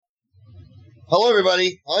Hello,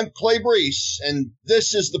 everybody. I'm Clay Brees, and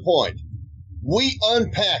this is the point. We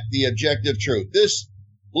unpack the objective truth. This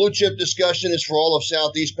blue chip discussion is for all of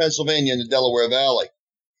Southeast Pennsylvania and the Delaware Valley.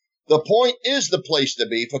 The point is the place to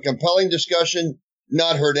be for compelling discussion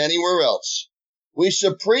not heard anywhere else. We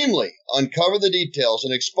supremely uncover the details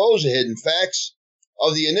and expose the hidden facts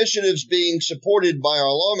of the initiatives being supported by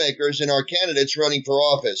our lawmakers and our candidates running for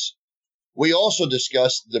office. We also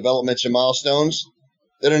discuss the developments and milestones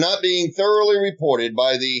that are not being thoroughly reported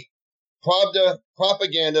by the Pravda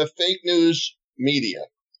propaganda fake news media.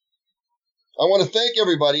 I want to thank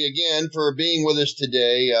everybody again for being with us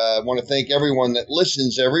today. I want to thank everyone that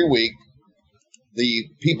listens every week, the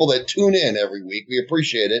people that tune in every week. We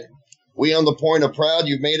appreciate it. We on the point are proud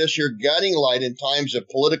you've made us your guiding light in times of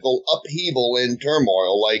political upheaval and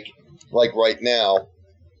turmoil like right now.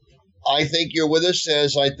 I think you're with us,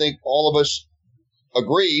 as I think all of us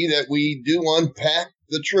agree that we do unpack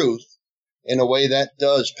the truth in a way that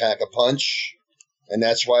does pack a punch, and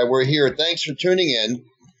that's why we're here. Thanks for tuning in.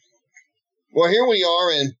 Well, here we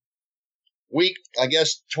are in week,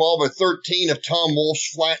 12 or 13 of Tom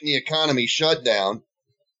Wolf's Flatten the Economy shutdown,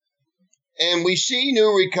 and we see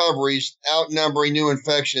new recoveries outnumbering new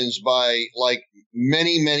infections by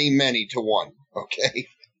many to one, okay?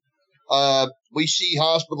 We see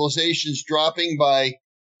hospitalizations dropping by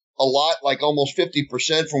a lot, like almost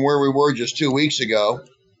 50% from where we were just 2 weeks ago.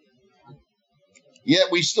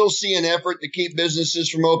 Yet we still see an effort to keep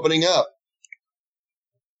businesses from opening up.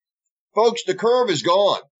 Folks, the curve is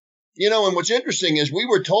gone. And what's interesting is we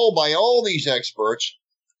were told by all these experts,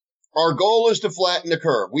 our goal is to flatten the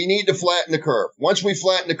curve. We need to flatten the curve. Once we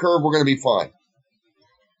flatten the curve, we're going to be fine.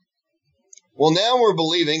 Well, now we're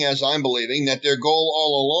believing, as I'm believing, that their goal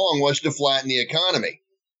all along was to flatten the economy.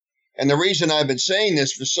 And the reason I've been saying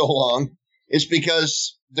this for so long is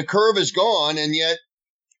because the curve is gone, and yet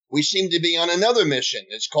we seem to be on another mission.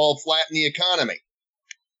 It's called flatten the economy.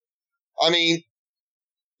 I mean,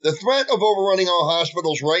 the threat of overrunning our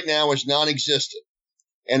hospitals right now is non-existent.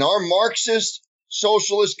 And our Marxist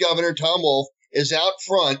socialist governor, Tom Wolf, is out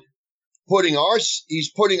front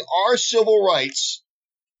he's putting our civil rights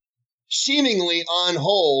seemingly on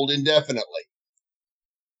hold indefinitely.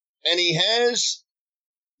 And he has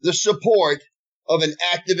the support of an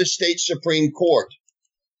activist state Supreme Court.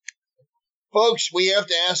 Folks, we have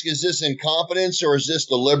to ask, is this incompetence or is this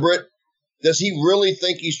deliberate? Does he really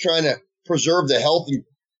think he's trying to preserve the health and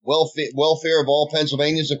welfare of all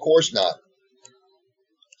Pennsylvanians? Of course not.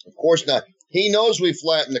 Of course not. He knows we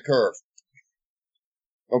flattened the curve.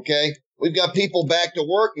 Okay? We've got people back to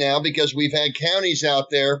work now because we've had counties out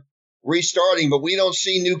there restarting, but we don't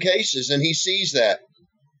see new cases, and he sees that.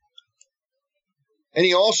 And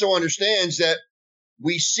he also understands that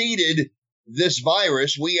we seeded this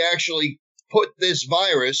virus. We actually put this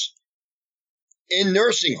virus in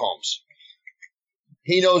nursing homes.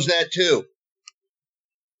 He knows that too.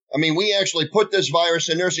 I mean, we actually put this virus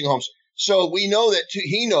in nursing homes. So we know that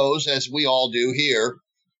he knows, as we all do here,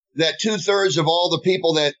 that 2/3 of all the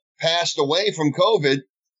people that passed away from COVID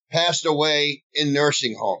passed away in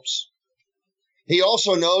nursing homes. He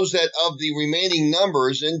also knows that of the remaining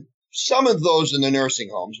numbers, and some of those in the nursing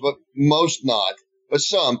homes, but most not, but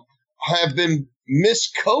some have been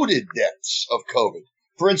miscoded deaths of COVID.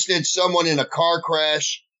 For instance, someone in a car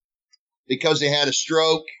crash because they had a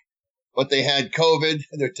stroke, but they had COVID,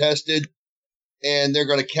 they're tested, and they're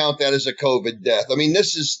going to count that as a COVID death. I mean,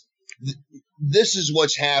 this is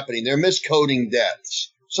what's happening. They're miscoding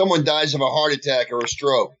deaths. Someone dies of a heart attack or a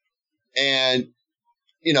stroke, and,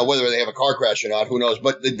 whether they have a car crash or not, who knows,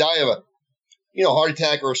 but they die of a heart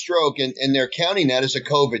attack or a stroke, and they're counting that as a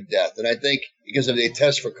COVID death. And I think because they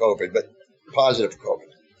test for COVID, but positive for COVID.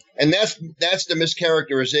 And that's the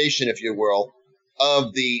mischaracterization, if you will,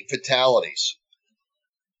 of the fatalities.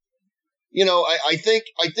 I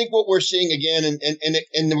think what we're seeing again,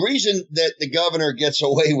 and the reason that the governor gets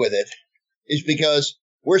away with it is because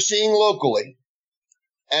we're seeing locally,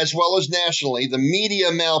 as well as nationally, the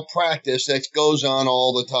media malpractice that goes on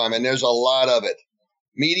all the time. And there's a lot of it.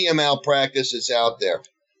 Media malpractice is out there.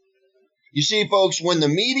 You see, folks, when the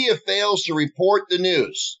media fails to report the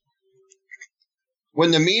news,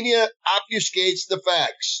 when the media obfuscates the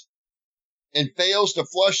facts and fails to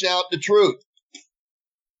flush out the truth,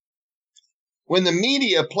 when the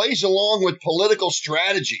media plays along with political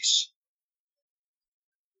strategies,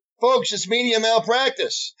 folks, it's media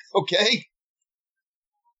malpractice, okay?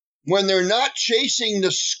 When they're not chasing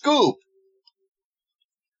the scoop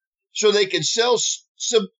so they can sell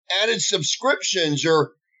added subscriptions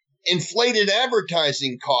or inflated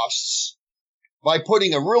advertising costs by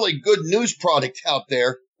putting a really good news product out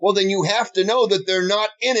there Well, then you have to know that they're not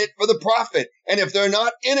in it for the profit. And if they're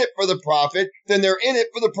not in it for the profit, then they're in it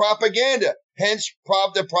for the propaganda. Hence,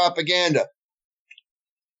 Pravda propaganda.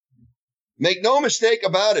 Make no mistake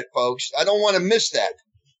about it, folks. I don't want to miss that.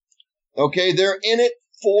 Okay, they're in it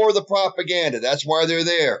for the propaganda. That's why they're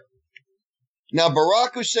there. Now,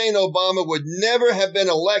 Barack Hussein Obama would never have been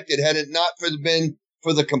elected had it not been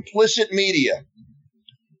for the complicit media.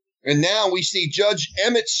 And now we see Judge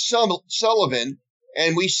Emmett Sullivan,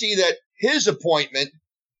 and we see that his appointment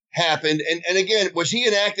happened. And again, was he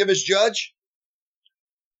an activist judge?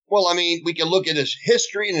 Well, I mean, we can look at his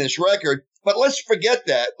history and his record, but let's forget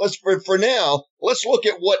that. For now, let's look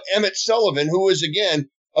at what Emmett Sullivan, who is, again,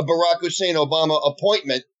 a Barack Hussein Obama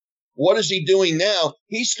appointment, what is he doing now?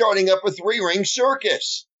 He's starting up a three-ring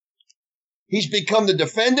circus. He's become the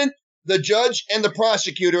defendant, the judge, and the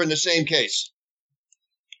prosecutor in the same case.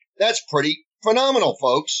 That's pretty phenomenal,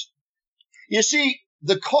 folks. You see,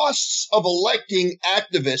 the costs of electing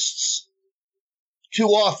activists to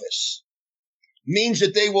office means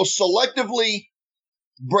that they will selectively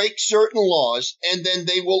break certain laws, and then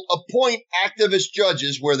they will appoint activist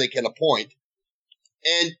judges where they can appoint,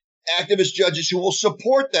 and activist judges who will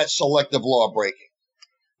support that selective law breaking.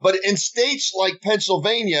 But in states like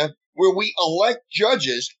Pennsylvania, where we elect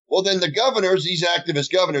judges, well, then the governors, these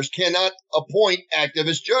activist governors, cannot appoint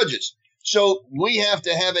activist judges. So we have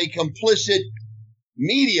to have a complicit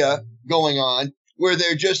media going on where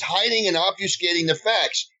they're just hiding and obfuscating the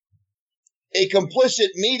facts. A complicit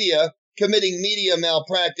media committing media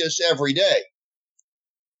malpractice every day.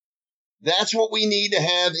 That's what we need to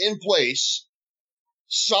have in place,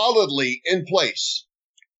 solidly in place,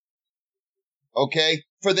 okay,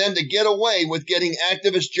 for them to get away with getting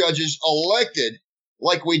activist judges elected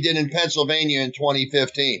like we did in Pennsylvania in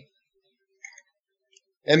 2015.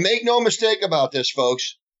 And make no mistake about this,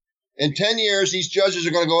 folks. In 10 years, these judges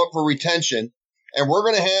are going to go up for retention, and we're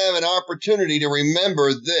going to have an opportunity to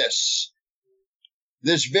remember this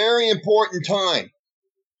very important time,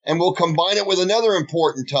 and we'll combine it with another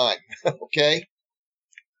important time, okay,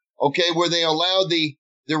 where they allow the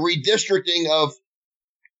redistricting of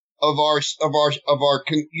our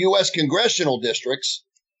U.S. congressional districts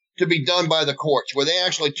to be done by the courts, where they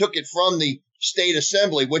actually took it from the state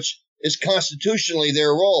assembly, which is constitutionally their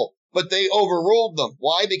role, but they overruled them.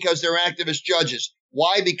 Why? Because they're activist judges.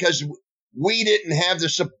 Why? Because we didn't have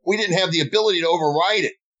the ability to override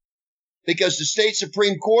it. Because the state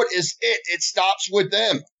Supreme Court is it. It stops with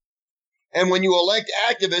them. And when you elect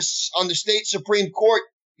activists on the state Supreme Court,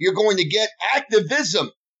 you're going to get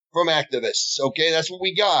activism from activists. Okay, that's what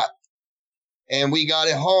we got. And we got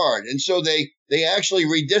it hard. And so they actually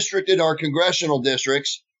redistricted our congressional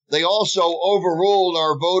districts. They also overruled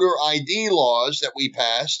our voter ID laws that we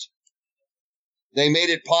passed. They made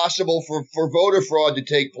it possible for voter fraud to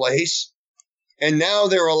take place. And now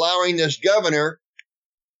they're allowing this governor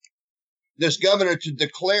to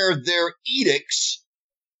declare their edicts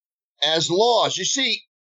as laws. You see,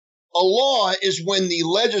 a law is when the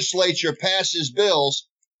legislature passes bills,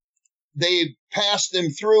 they pass them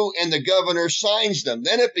through and the governor signs them.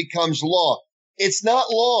 Then it becomes law. It's not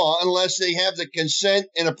law unless they have the consent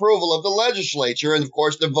and approval of the legislature and, of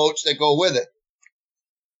course, the votes that go with it.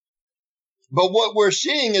 But what we're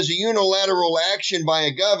seeing is a unilateral action by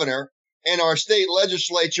a governor, and our state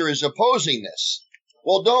legislature is opposing this.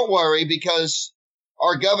 Well, don't worry, because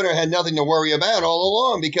our governor had nothing to worry about all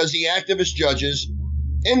along, because the activist judges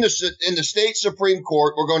in the state Supreme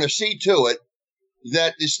Court were going to see to it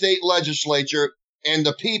that the state legislature and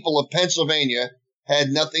the people of Pennsylvania had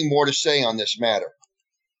nothing more to say on this matter.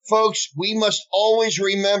 Folks, we must always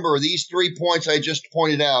remember these 3 points I just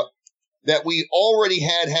pointed out that we already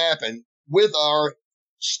had happen with our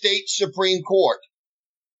state Supreme Court,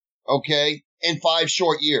 okay, in 5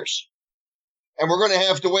 short years. And we're going to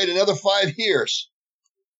have to wait another 5 years.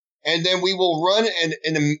 And then we will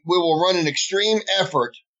run an extreme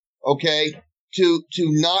effort, okay, to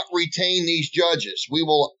not retain these judges. We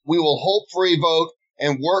will hope for a vote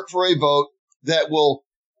and work for a vote that will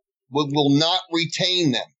not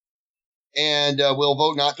retain them. And we'll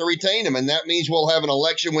vote not to retain them. And that means we'll have an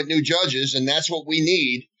election with new judges, and that's what we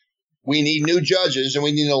need. We need new judges, and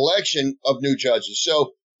we need an election of new judges.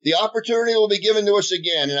 So the opportunity will be given to us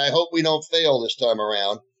again, and I hope we don't fail this time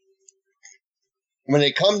around. When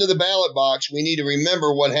they come to the ballot box, we need to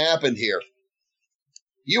remember what happened here.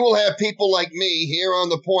 You will have people like me here on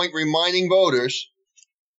the point reminding voters.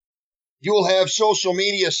 You will have social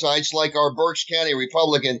media sites like our Berks County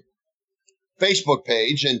Republican Facebook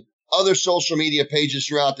page and other social media pages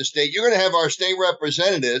throughout the state. You're going to have our state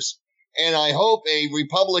representatives, and I hope a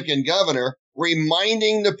Republican governor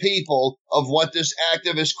reminding the people of what this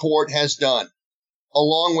activist court has done,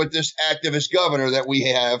 along with this activist governor that we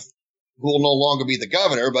have, who will no longer be the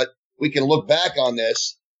governor, but we can look back on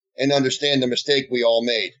this and understand the mistake we all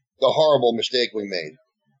made, the horrible mistake we made.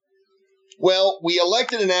 Well, we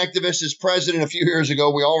elected an activist as president a few years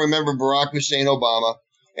ago. We all remember Barack Hussein Obama,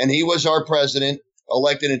 and he was our president,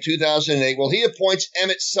 elected in 2008. Well, he appoints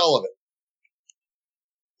Emmett Sullivan.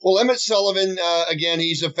 Well, Emmett Sullivan, again,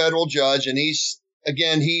 he's a federal judge, and he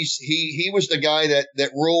was the guy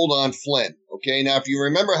that ruled on Flynn. Okay, now if you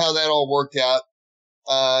remember how that all worked out,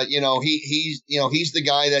 he's the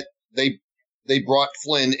guy that they brought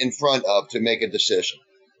Flynn in front of to make a decision.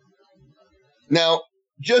 Now,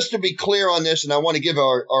 just to be clear on this, and I want to give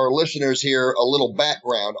our listeners here a little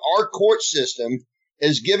background, our court system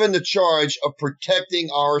is given the charge of protecting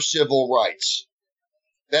our civil rights.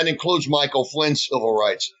 That includes Michael Flynn's civil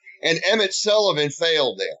rights. And Emmett Sullivan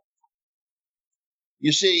failed there.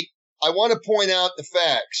 You see, I want to point out the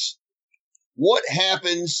facts. What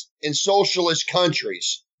happens in socialist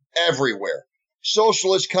countries everywhere?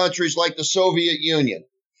 Socialist countries like the Soviet Union,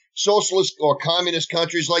 socialist or communist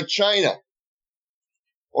countries like China,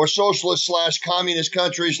 or socialist/communist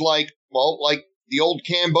countries like the old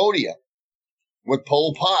Cambodia with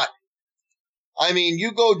Pol Pot. I mean,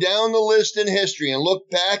 you go down the list in history and look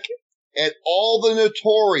back at all the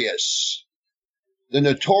notorious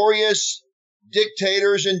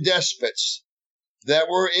dictators and despots that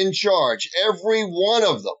were in charge. Every one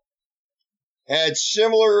of them had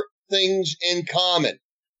similar things in common.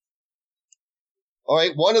 All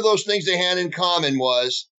right, one of those things they had in common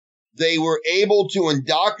was they were able to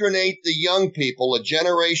indoctrinate the young people, a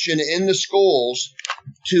generation in the schools,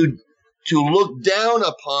 to look down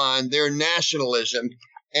upon their nationalism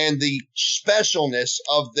and the specialness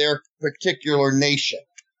of their particular nation.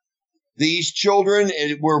 These children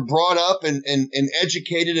were brought up and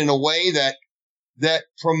educated in a way that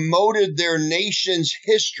promoted their nation's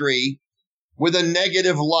history with a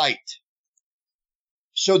negative light,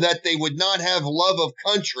 so that they would not have love of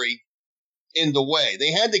country in the way.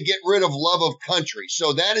 They had to get rid of love of country.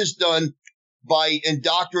 So that is done by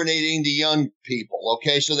indoctrinating the young people.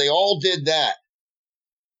 Okay, so they all did that.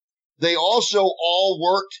 They also all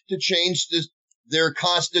worked to change their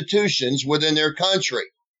constitutions within their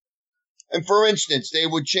country. And for instance, they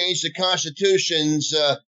would change the constitutions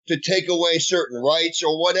to take away certain rights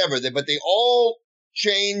or whatever, but they all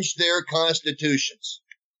changed their constitutions.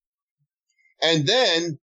 And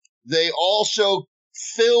then they also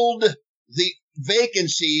filled the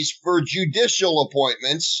vacancies for judicial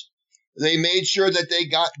appointments. They made sure that they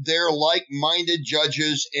got their like-minded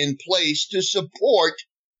judges in place to support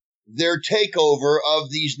their takeover of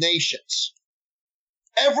these nations.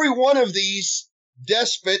 Every one of these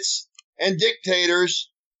despots and dictators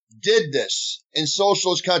did this in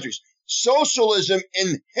socialist countries. Socialism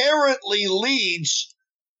inherently leads,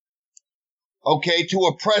 to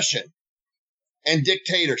oppression and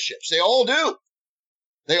dictatorships. They all do.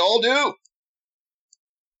 They all do.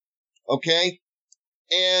 Okay?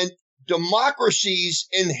 And democracies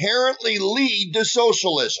inherently lead to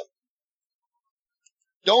socialism.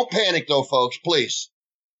 Don't panic though, folks, please.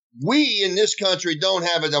 We in this country don't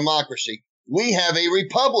have a democracy. We have a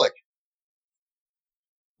republic.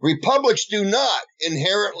 Republics do not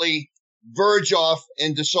inherently verge off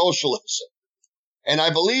into socialism. And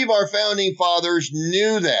I believe our founding fathers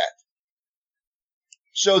knew that.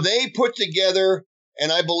 So they put together,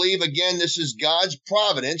 and I believe, again, this is God's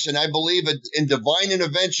providence, and I believe in divine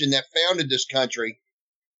intervention that founded this country.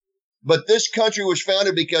 But this country was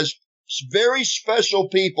founded because very special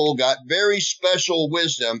people got very special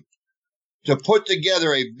wisdom to put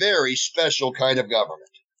together a very special kind of government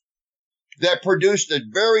that produced the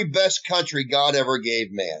very best country God ever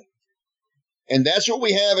gave man. And that's what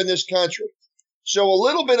we have in this country. So a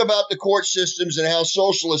little bit about the court systems and how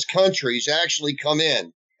socialist countries actually come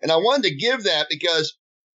in. And I wanted to give that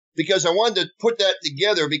because I wanted to put that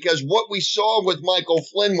together, because what we saw with Michael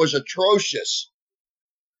Flynn was atrocious.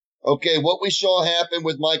 Okay, what we saw happen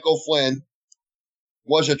with Michael Flynn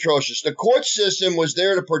was atrocious. The court system was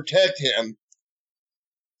there to protect him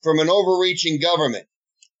from an overreaching government.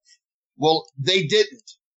 Well, they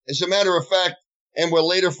didn't. As a matter of fact, and we'll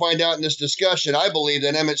later find out in this discussion, I believe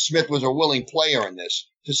that Emmitt Smith was a willing player in this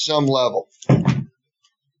to some level.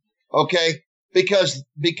 Okay? Because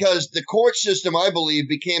the court system, I believe,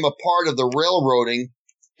 became a part of the railroading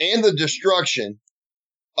and the destruction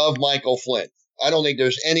of Michael Flynn. I don't think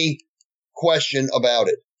there's any question about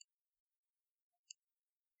it.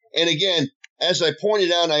 And again, as I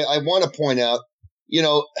pointed out, I want to point out,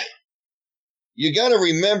 you got to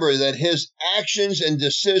remember that his actions and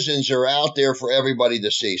decisions are out there for everybody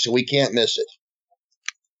to see, so we can't miss it.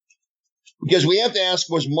 Because we have to ask,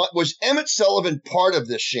 was Emmett Sullivan part of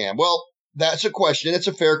this sham? Well, that's a question. It's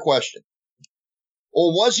a fair question.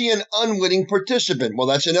 Or was he an unwitting participant? Well,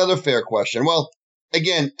 that's another fair question. Well,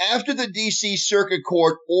 again, after the D.C. Circuit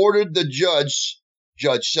Court ordered the Judge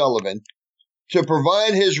Sullivan, to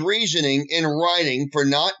provide his reasoning in writing for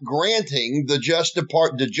not granting the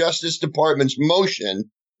Justice Department's motion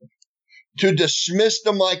to dismiss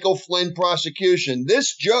the Michael Flynn prosecution,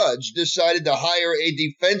 this judge decided to hire a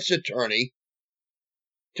defense attorney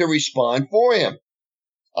to respond for him.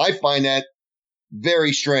 I find that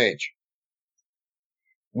very strange.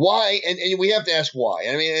 Why? And we have to ask why.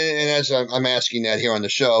 I mean, and as I'm asking that here on the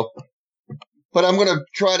show, but I'm going to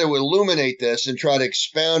try to illuminate this and try to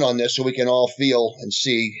expound on this so we can all feel and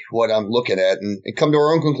see what I'm looking at and come to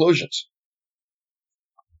our own conclusions.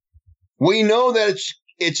 We know that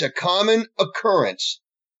it's a common occurrence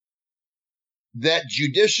that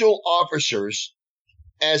judicial officers,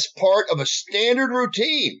 as part of a standard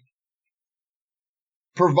routine,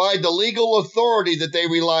 provide the legal authority that they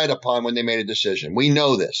relied upon when they made a decision. We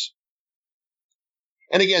know this.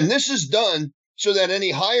 And again, this is done so that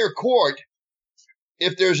any higher court,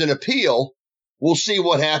 if there's an appeal, we'll see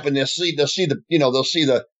what happened. They'll see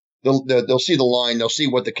the line. They'll see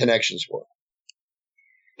what the connections were.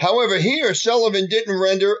 However, here Sullivan didn't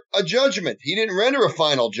render a judgment. He didn't render a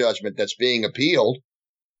final judgment that's being appealed.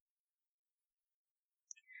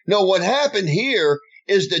 No, what happened here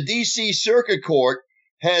is the D.C. Circuit Court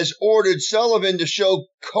has ordered Sullivan to show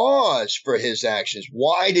cause for his actions.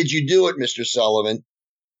 Why did you do it, Mr. Sullivan?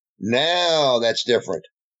 Now that's different.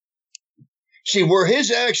 See, were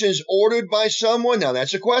his actions ordered by someone? Now,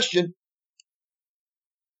 that's a question.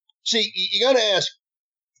 See, you got to ask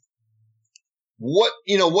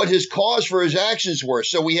what his cause for his actions were.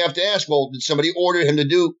 So we have to ask, well, did somebody order him to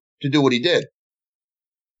do what he did?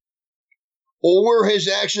 Or were his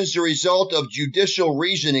actions the result of judicial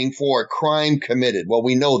reasoning for a crime committed? Well,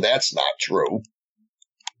 we know that's not true.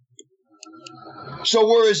 So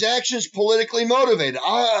were his actions politically motivated?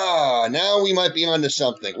 Now we might be onto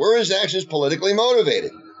something. Were his actions politically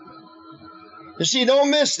motivated? You see,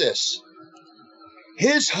 don't miss this.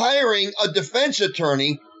 His hiring a defense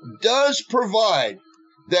attorney does provide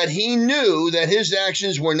that he knew that his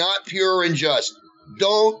actions were not pure and just.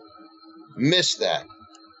 Don't miss that.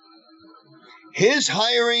 His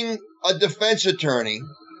hiring a defense attorney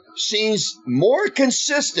seems more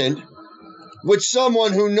consistent with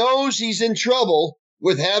someone who knows he's in trouble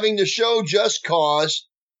with having to show just cause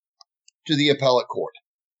to the appellate court.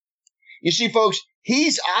 You see, folks,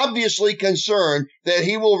 he's obviously concerned that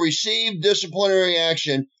he will receive disciplinary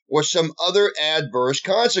action or some other adverse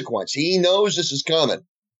consequence. He knows this is coming.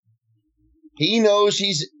 He knows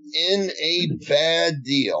he's in a bad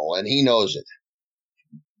deal, and he knows it.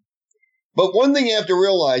 But one thing you have to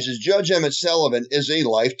realize is Judge Emmett Sullivan is a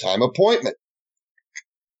lifetime appointment.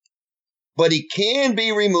 But he can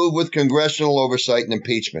be removed with congressional oversight and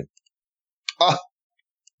impeachment.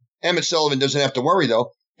 Emmett Sullivan doesn't have to worry,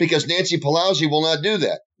 though, because Nancy Pelosi will not do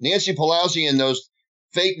that. Nancy Pelosi and those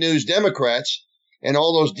fake news Democrats and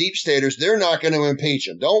all those deep staters, they're not going to impeach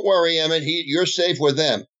him. Don't worry, Emmett. You're safe with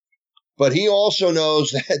them. But he also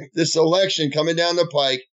knows that this election coming down the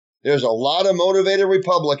pike, there's a lot of motivated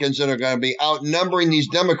Republicans that are going to be outnumbering these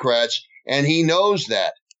Democrats, and he knows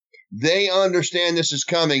that. They understand this is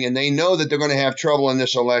coming, and they know that they're going to have trouble in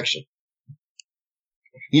this election.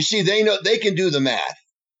 You see, they know they can do the math.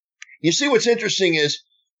 You see, what's interesting is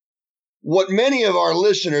what many of our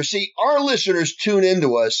listeners tune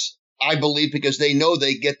into us, I believe, because they know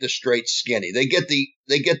they get the straight skinny. They get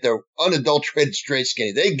the unadulterated straight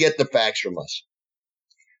skinny. They get the facts from us.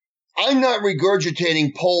 I'm not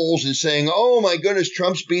regurgitating polls and saying, oh my goodness,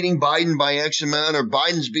 Trump's beating Biden by X amount, or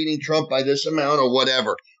Biden's beating Trump by this amount, or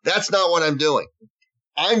whatever. That's not what I'm doing.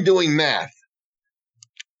 I'm doing math.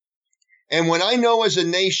 And when I know as a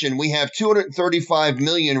nation we have 235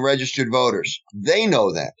 million registered voters, they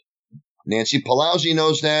know that. Nancy Pelosi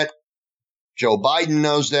knows that. Joe Biden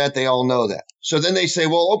knows that. They all know that. So then they say,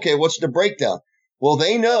 well, okay, what's the breakdown? Well,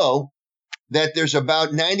 they know that there's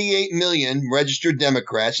about 98 million registered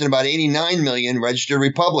Democrats and about 89 million registered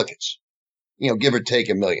Republicans. Give or take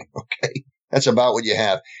a million. Okay. That's about what you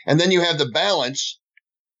have. And then you have the balance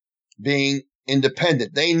being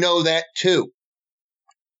independent. They know that too.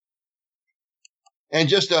 And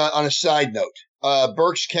just on a side note,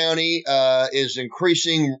 Berks County is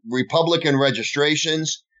increasing Republican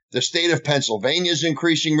registrations. The state of Pennsylvania is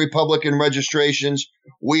increasing Republican registrations.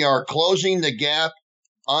 We are closing the gap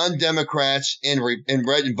on Democrats in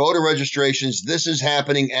voter registrations. This is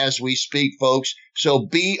happening as we speak, folks. So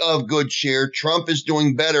be of good cheer. Trump is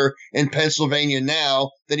doing better in Pennsylvania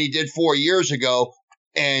now than he did 4 years ago,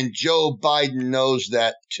 and Joe Biden knows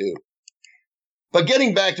that too. But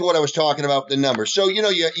getting back to what I was talking about, the numbers. So, you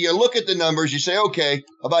look at the numbers, you say, okay,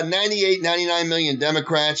 about 98, 99 million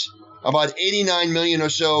Democrats, about 89 million or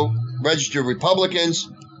so registered Republicans.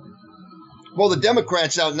 Well, the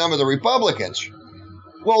Democrats outnumber the Republicans.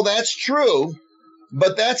 Well, that's true,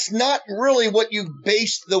 but that's not really what you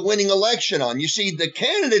base the winning election on. You see, the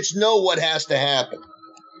candidates know what has to happen.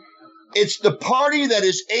 It's the party that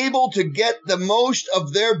is able to get the most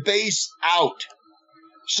of their base out.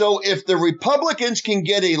 So if the Republicans can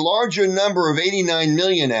get a larger number of 89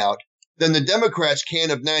 million out than the Democrats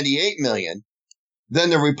can of 98 million, then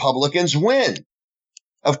the Republicans win.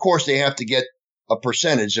 Of course, they have to get a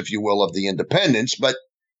percentage, if you will, of the independents. But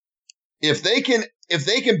if they can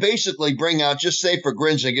basically bring out, just say for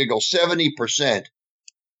grins and giggles, 70%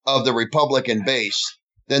 of the Republican base,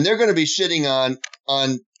 then they're going to be sitting on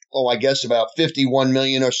I guess about 51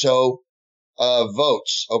 million or so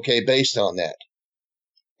votes, okay, based on that.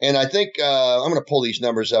 And I think I'm going to pull these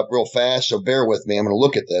numbers up real fast, so bear with me. I'm going to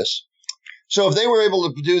look at this. So if they were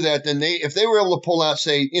able to do that, then if they were able to pull out,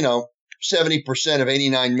 say, 70% of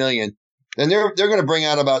 89 million, then they're going to bring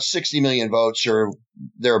out about 60 million votes or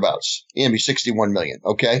thereabouts. It's going to be 61 million,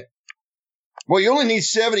 okay? Well, you only need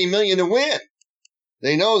 70 million to win.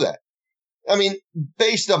 They know that. I mean,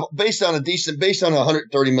 based on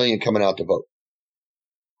 130 million coming out to vote.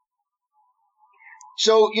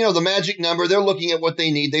 So, the magic number, they're looking at what they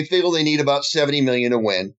need. They feel they need about 70 million to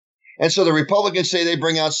win. And so the Republicans say they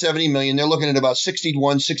bring out 70 million. They're looking at about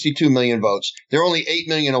 61, 62 million votes. They're only 8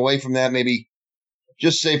 million away from that. Maybe,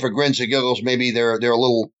 just say for grins and giggles, maybe they're a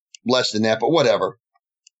little less than that, but whatever.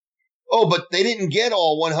 Oh, but they didn't get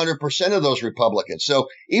all 100% of those Republicans. So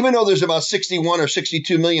even though there's about 61 or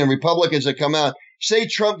 62 million Republicans that come out, say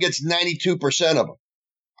Trump gets 92% of them.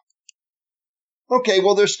 Okay,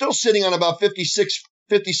 well, they're still sitting on about 56,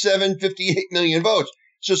 57, 58 million votes.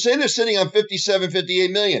 So say they're sitting on 57,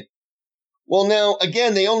 58 million. Well, now,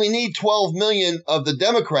 again, they only need 12 million of the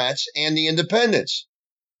Democrats and the independents.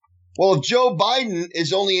 Well, if Joe Biden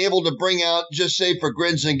is only able to bring out, just say for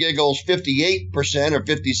grins and giggles, 58% or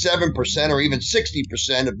 57% or even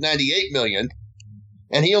 60% of 98 million,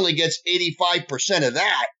 and he only gets 85% of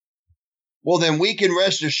that, well, then we can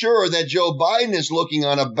rest assured that Joe Biden is looking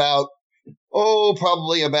on about,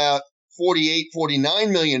 probably about 48,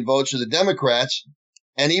 49 million votes of the Democrats.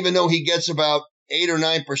 And even though he gets about 8 or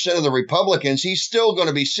 9% of the Republicans, he's still going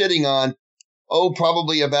to be sitting on,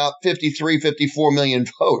 probably about 53, 54 million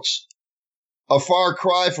votes. A far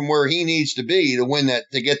cry from where he needs to be to win that,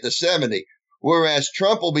 to get the 70. Whereas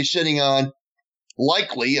Trump will be sitting on,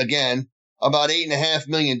 likely, again, about 8.5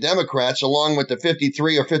 million Democrats, along with the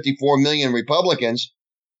 53 or 54 million Republicans.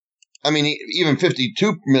 I mean, even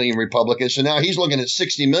 52 million Republicans. So now he's looking at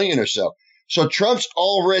 60 million or so. So Trump's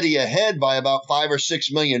already ahead by about 5 or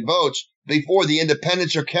 6 million votes before the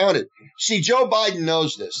independents are counted. See, Joe Biden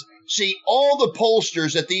knows this. See, all the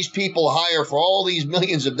pollsters that these people hire for all these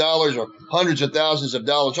millions of dollars or hundreds of thousands of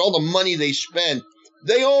dollars, all the money they spend,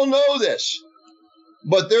 they all know this.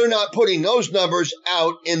 But they're not putting those numbers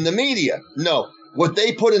out in the media. No, what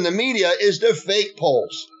they put in the media is the fake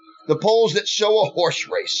polls, the polls that show a horse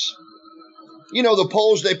race. The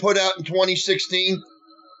polls they put out in 2016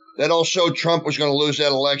 that all showed Trump was going to lose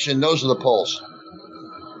that election. Those are the polls.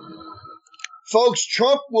 Folks,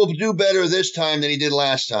 Trump will do better this time than he did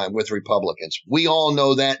last time with Republicans. We all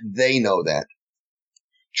know that. They know that.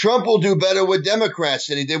 Trump will do better with Democrats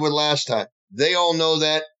than he did with last time. They all know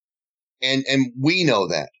that. And we know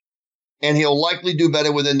that. And he'll likely do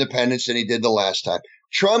better with independents than he did the last time.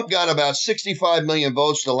 Trump got about 65 million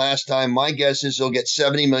votes the last time. My guess is he'll get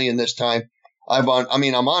 70 million this time. I'm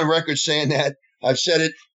on record saying that. I've said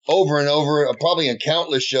it over and over, probably in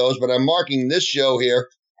countless shows, but I'm marking this show here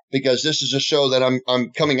because this is a show that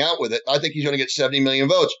I'm coming out with it. I think he's going to get 70 million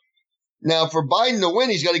votes. Now, for Biden to win,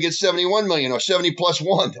 he's got to get 71 million or 70 plus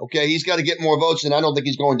one. Okay, he's got to get more votes, and I don't think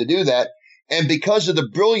he's going to do that. And because of the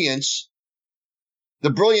brilliance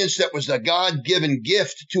that was a God-given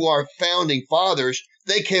gift to our founding fathers,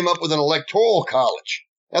 they came up with an electoral college.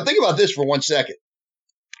 Now, think about this for 1 second.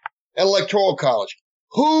 An electoral college.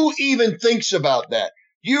 Who even thinks about that?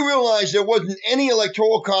 You realize there wasn't any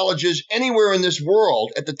electoral colleges anywhere in this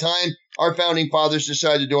world at the time our founding fathers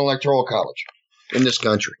decided to do an electoral college in this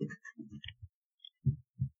country.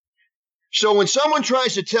 So when someone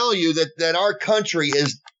tries to tell you that our country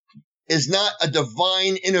is not a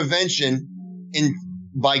divine intervention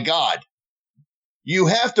by God, you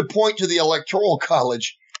have to point to the Electoral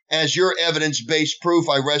College as your evidence-based proof.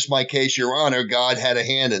 I rest my case, Your Honor. God had a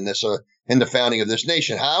hand in this, in the founding of this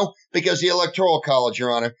nation. How? Because the Electoral College,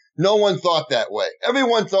 Your Honor. No one thought that way.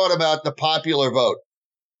 Everyone thought about the popular vote.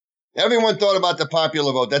 Everyone thought about the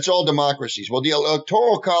popular vote. That's all democracies. Well, the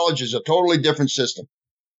Electoral College is a totally different system.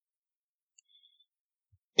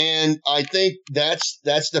 And I think that's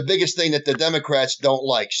the biggest thing that the Democrats don't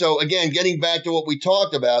like. So again, getting back to what we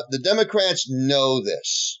talked about, the Democrats know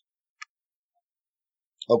this.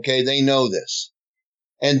 Okay, they know this.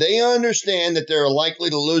 And they understand that they're likely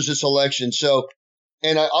to lose this election. So,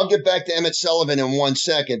 and I'll get back to Emmett Sullivan in 1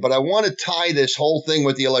 second, but I want to tie this whole thing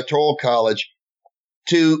with the Electoral College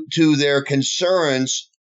to their concerns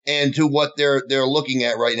and to what they're looking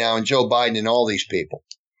at right now in Joe Biden and all these people.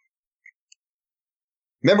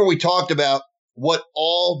 Remember, we talked about what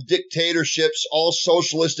all dictatorships, all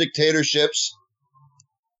socialist dictatorships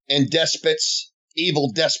and despots,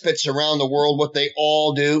 evil despots around the world, what they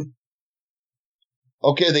all do.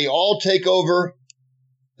 Okay, they all take over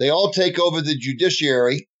the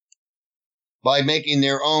judiciary by making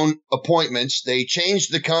their own appointments. They change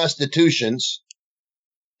the constitutions,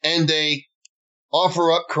 and they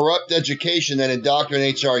offer up corrupt education that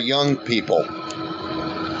indoctrinates our young people.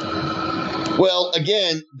 Well,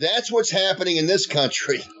 again, that's what's happening in this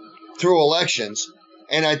country through elections.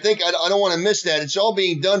 And I think I don't want to miss that. It's all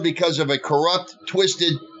being done because of a corrupt,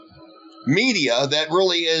 twisted media that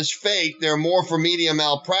really is fake. They're more for media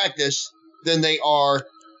malpractice than they are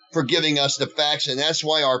for giving us the facts. And that's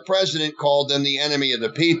why our president called them the enemy of the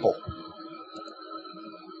people.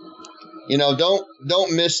 You know,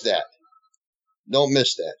 don't miss that. Don't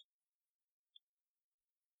miss that.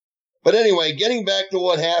 But anyway, getting back to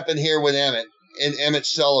what happened here with Emmett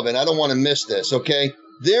Sullivan, I don't want to miss this, okay?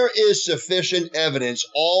 There is sufficient evidence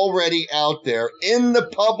already out there in the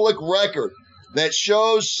public record that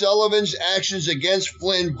shows Sullivan's actions against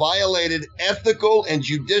Flynn violated ethical and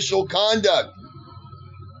judicial conduct.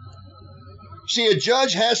 See, a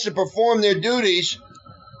judge has to perform their duties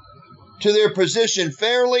to their position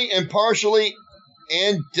fairly, impartially,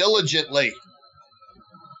 and diligently.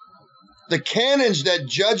 The canons that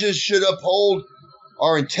judges should uphold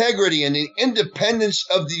are integrity and the independence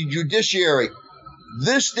of the judiciary.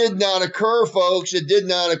 This did not occur, folks. It did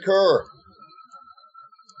not occur.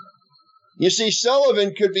 You see,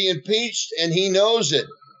 Sullivan could be impeached, and he knows it,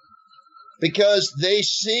 because they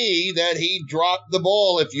see that he dropped the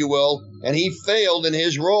ball, if you will, and he failed in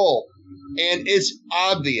his role. And it's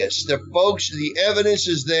obvious. The folks, the evidence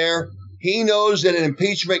is there. He knows that an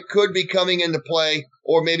impeachment could be coming into play,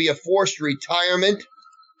 or maybe a forced retirement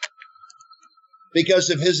because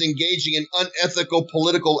of his engaging in unethical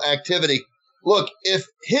political activity. Look, if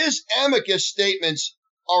his amicus statements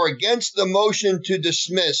are against the motion to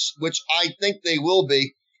dismiss, which I think they will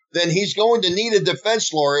be, then he's going to need a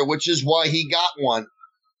defense lawyer, which is why he got one.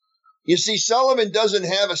 You see, Sullivan doesn't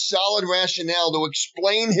have a solid rationale to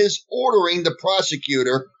explain his ordering the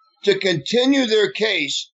prosecutor to continue their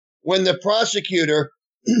case when the prosecutor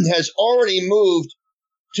has already moved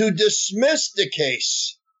to dismiss the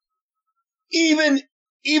case, even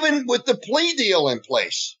with the plea deal in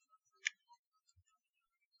place.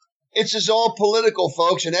 It's just all political,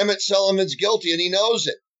 folks, and Emmett Sullivan's guilty, and he knows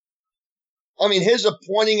it. I mean, his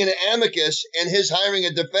appointing an amicus and his hiring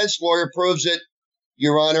a defense lawyer proves it.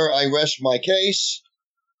 Your Honor, I rest my case.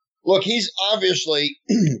 Look, he's obviously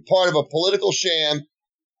part of a political sham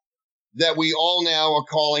that we all now are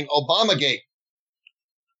calling Obamagate.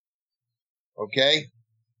 Okay?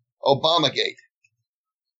 Obamagate.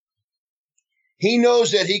 He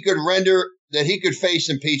knows that he could face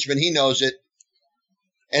impeachment. He knows it.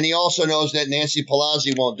 And he also knows that Nancy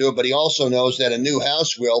Pelosi won't do it, but he also knows that a new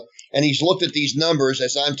House will. And he's looked at these numbers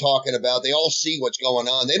as I'm talking about. They all see what's going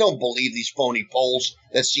on. They don't believe these phony polls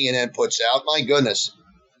that CNN puts out. My goodness.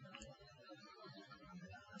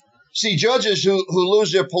 See, judges who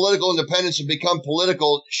lose their political independence and become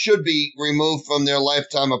political should be removed from their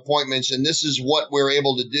lifetime appointments. And this is what we're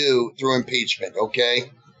able to do through impeachment, okay?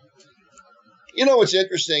 You know what's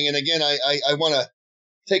interesting, and again, I want to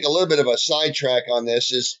take a little bit of a sidetrack on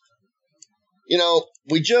this, is, you know,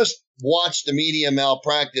 we just watched the media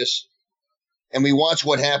malpractice, and we watched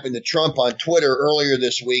what happened to Trump on Twitter earlier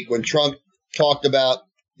this week when Trump talked about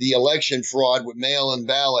the election fraud with mail-in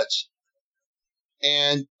ballots.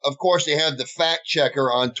 And, of course, they have the fact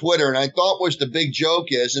checker on Twitter, and I thought was the big joke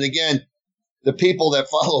is, and again, the people that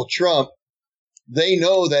follow Trump, they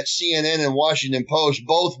know that CNN and Washington Post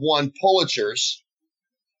both won Pulitzers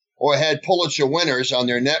or had Pulitzer winners on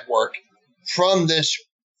their network from this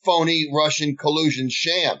phony Russian collusion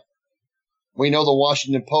sham. We know the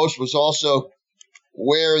Washington Post was also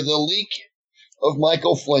where the leak of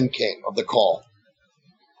Michael Flynn came, of the call.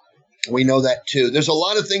 We know that too. There's a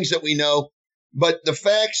lot of things that we know, but the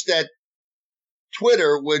facts that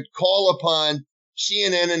Twitter would call upon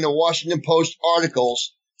CNN and the Washington Post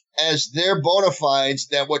articles as their bona fides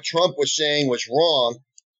that what Trump was saying was wrong,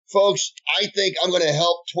 folks, I think I'm going to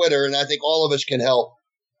help Twitter, and I think all of us can help,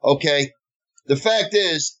 okay? The fact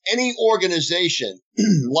is, any organization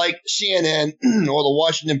like CNN or the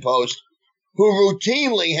Washington Post who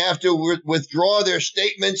routinely have to withdraw their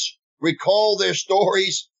statements, recall their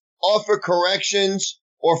stories, offer corrections,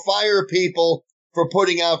 or fire people for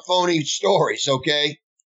putting out phony stories, okay?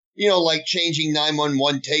 You know, like changing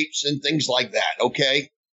 911 tapes and things like that, okay?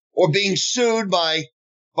 Or being sued by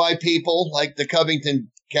people like the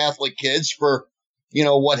Covington Catholic kids for, you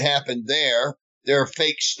know, what happened there, their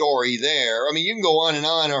fake story there. I mean, you can go on and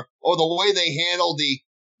on, or the way they handled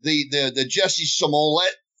the Jesse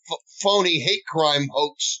Smollett phony hate crime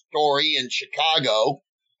hoax story in Chicago,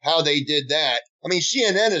 how they did that. I mean,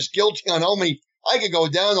 CNN is guilty on how many, I could go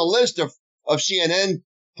down the list of CNN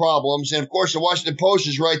problems. And of course, the Washington Post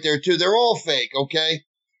is right there too. They're all fake. Okay.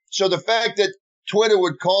 So the fact that Twitter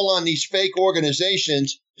would call on these fake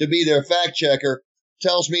organizations to be their fact checker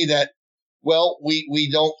tells me that, well,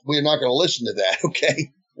 we're not going to listen to that. Okay.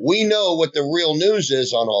 We know what the real news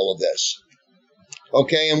is on all of this.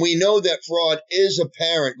 Okay. And we know that fraud is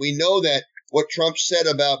apparent. We know that what Trump said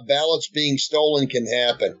about ballots being stolen can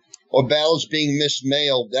happen, or ballots being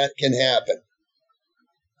mismailed, that can happen.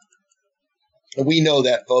 And we know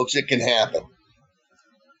that, folks, it can happen.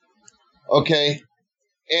 Okay.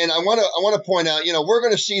 And I want to point out, you know, we're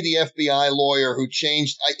going to see the FBI lawyer who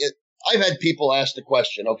changed. I've had people ask the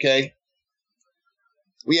question, okay?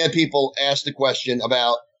 We had people ask the question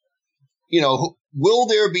about, you know, will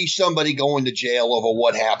there be somebody going to jail over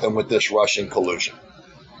what happened with this Russian collusion?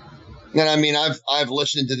 And I mean, I've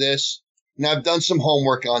listened to this, and I've done some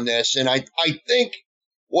homework on this, and I think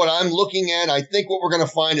what I'm looking at, I think what we're going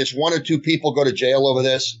to find is one or two people go to jail over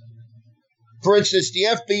this. For instance, the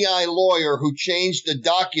FBI lawyer who changed the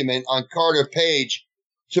document on Carter Page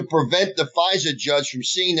to prevent the FISA judge from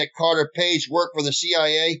seeing that Carter Page worked for the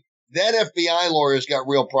CIA, that FBI lawyer's got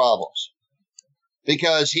real problems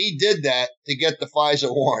because he did that to get the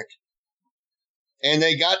FISA warrant. And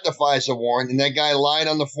they got the FISA warrant, and that guy lied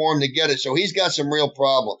on the form to get it. So he's got some real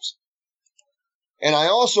problems. And I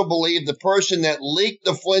also believe the person that leaked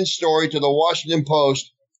the Flynn story to the Washington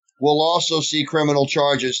Post will also see criminal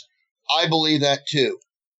charges. I believe that too.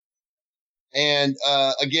 And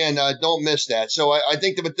again, don't miss that. So I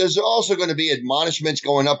think that, but there's also going to be admonishments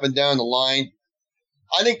going up and down the line.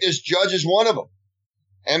 I think this judge is one of them.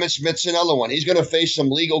 Emmett Smith's another one. He's going to face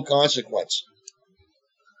some legal consequence.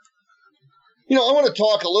 You know, I want to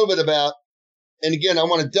talk a little bit about, and again, I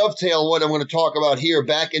want to dovetail what I'm going to talk about here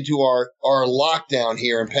back into our lockdown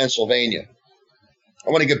here in Pennsylvania.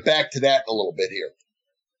 I want to get back to that in a little bit here.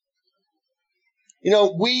 You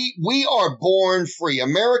know, we are born free.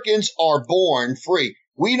 Americans are born free.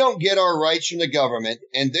 We don't get our rights from the government,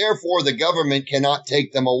 and therefore the government cannot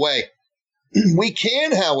take them away. We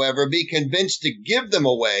can, however, be convinced to give them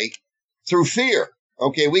away through fear.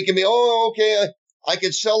 Okay, we can be, I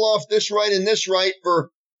could sell off this right and this right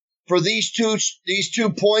for these two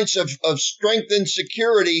points of strength and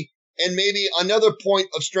security, and maybe another point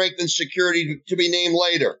of strength and security to be named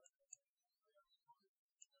later.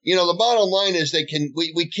 You know, the bottom line is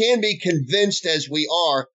we can be convinced, as we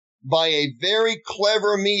are, by a very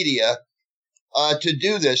clever media to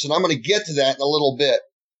do this, and I'm going to get to that in a little bit.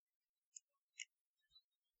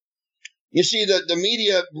 You see, the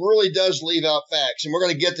media really does leave out facts, and we're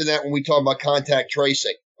going to get to that when we talk about contact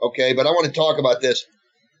tracing, okay? But I want to talk about this.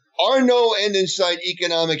 Our no end in sight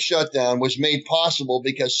economic shutdown was made possible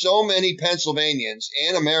because so many Pennsylvanians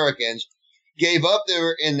and Americans gave up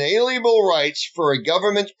their inalienable rights for a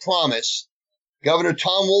government promise, Governor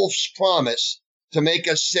Tom Wolf's promise, to make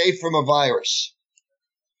us safe from a virus.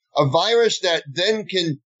 A virus that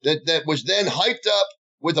was then hyped up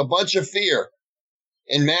with a bunch of fear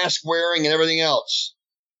and mask wearing and everything else.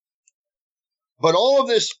 But all of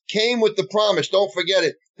this came with the promise, don't forget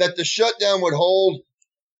it, that the shutdown would hold,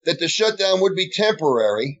 that the shutdown would be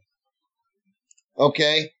temporary,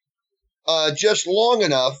 okay, just long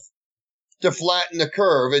enough to flatten the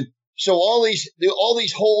curve. And so all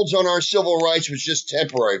these holds on our civil rights was just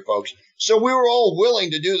temporary, folks. So we were all willing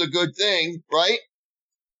to do the good thing, right?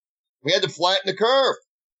 We had to flatten the curve.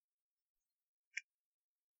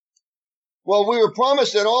 Well, we were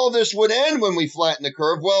promised that all of this would end when we flatten the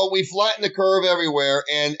curve. Well, we flatten the curve everywhere,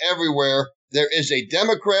 and everywhere there is a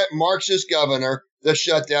Democrat Marxist governor. The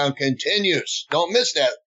shutdown continues. Don't miss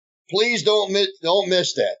that, Please don't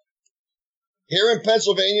miss that. Here in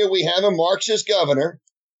Pennsylvania, we have a Marxist governor,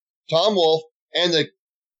 Tom Wolf, and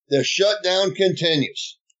the shutdown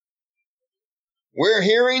continues. We're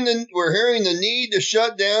hearing the need to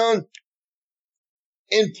shut down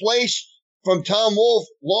in place from Tom Wolf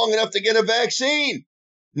long enough to get a vaccine.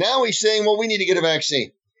 Now he's saying, well, we need to get a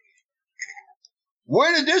vaccine.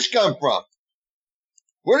 Where did this come from?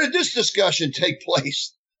 Where did this discussion take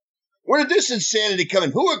place? Where did this insanity come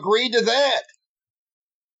in? Who agreed to that?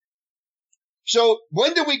 So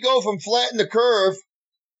when did we go from flatten the curve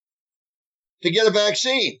to get a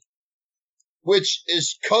vaccine, which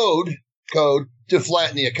is code to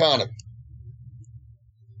flatten the economy?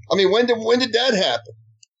 I mean, when did that happen?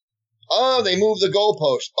 Oh, they moved the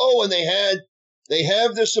goalpost. Oh, and they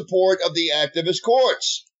have the support of the activist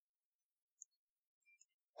courts.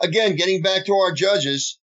 Again, getting back to our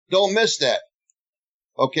judges, don't miss that.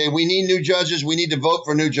 Okay, we need new judges. We need to vote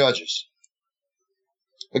for new judges.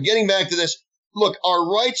 But getting back to this, look,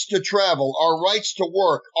 our rights to travel, our rights to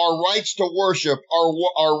work, our rights to worship,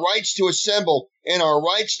 our rights to assemble, and our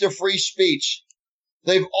rights to free speech,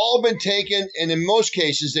 they've all been taken, and in most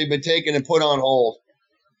cases, they've been taken and put on hold.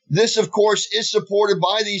 This, of course, is supported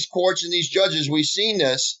by these courts and these judges. We've seen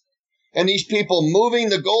this, and these people moving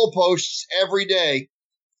the goalposts every day.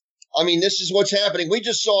 I mean, this is what's happening. We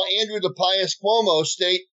just saw Andrew the Pious Cuomo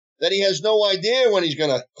state that he has no idea when he's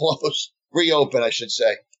going to reopen, I should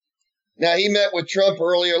say. Now, he met with Trump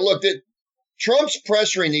earlier. Look, Trump's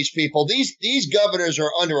pressuring these people. These governors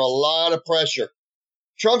are under a lot of pressure.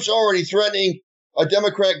 Trump's already threatening a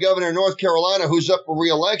Democrat governor in North Carolina who's up for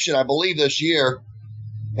re-election, I believe, this year.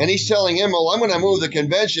 And he's telling him, well, I'm going to move the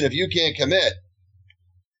convention if you can't commit.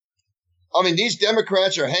 I mean, these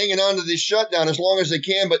Democrats are hanging on to this shutdown as long as they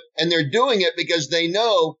can, and they're doing it because they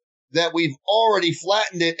know that we've already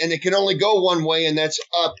flattened it and it can only go one way, and that's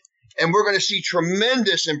up. And we're going to see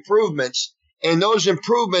tremendous improvements, and those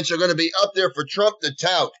improvements are going to be up there for Trump to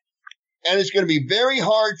tout. And it's going to be very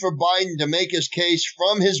hard for Biden to make his case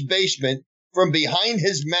from his basement, from behind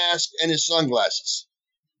his mask and his sunglasses.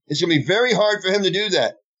 It's going to be very hard for him to do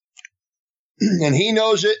that. And he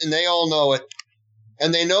knows it, and they all know it.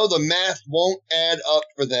 And they know the math won't add up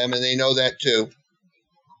for them, and they know that too.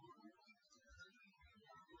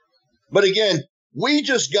 But again, we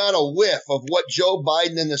just got a whiff of what Joe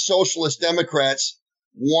Biden and the Socialist Democrats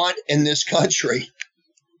want in this country.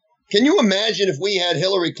 Can you imagine if we had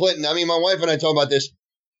Hillary Clinton? I mean, my wife and I talk about this.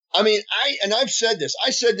 I mean, I've said this. I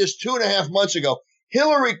said this 2.5 months ago.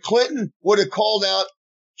 Hillary Clinton would have called out,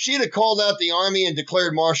 she'd have called out the army and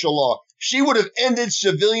declared martial law. She would have ended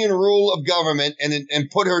civilian rule of government and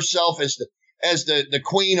put herself as the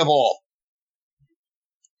queen of all.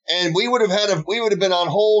 And we would have been on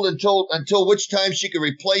hold until which time she could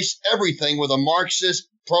replace everything with a Marxist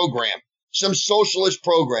program, some socialist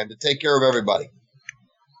program to take care of everybody.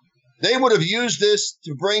 They would have used this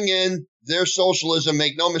to bring in their socialism,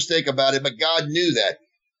 make no mistake about it, but God knew that.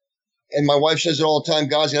 And my wife says it all the time,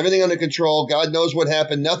 God's got everything under control. God knows what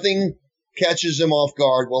happened. Nothing catches him off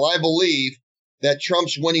guard. Well, I believe that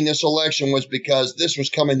Trump's winning this election was because this was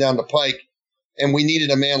coming down the pike, and we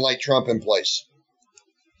needed a man like Trump in place.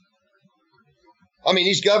 I mean,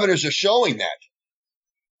 these governors are showing that.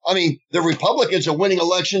 I mean, the Republicans are winning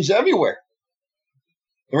elections everywhere.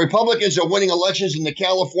 The Republicans are winning elections in the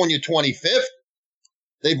California 25th.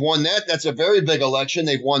 They've won that. That's a very big election.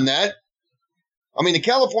 They've won that. I mean, the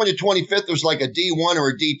California 25th was like a D1 or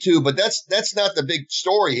a D2, but that's not the big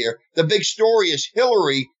story here. The big story is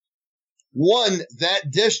Hillary won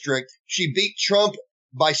that district. She beat Trump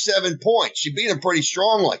by 7 points. She beat him pretty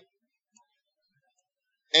strongly.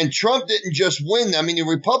 And Trump didn't just win. I mean, the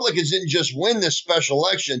Republicans didn't just win this special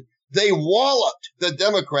election. They walloped the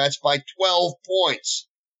Democrats by 12 points.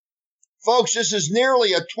 Folks, this is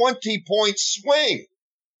nearly a 20-point swing.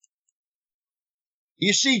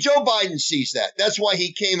 You see, Joe Biden sees that. That's why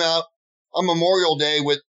he came out on Memorial Day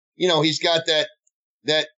with, he's got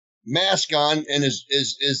that mask on and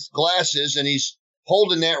his glasses, and he's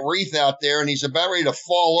holding that wreath out there, and he's about ready to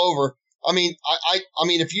fall over. I mean, I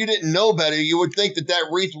mean, if you didn't know better, you would think that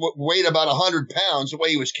wreath weighed about 100 pounds the way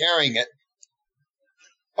he was carrying it.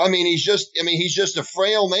 I mean, he's just a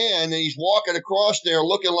frail man, and he's walking across there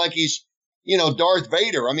looking like he's, Darth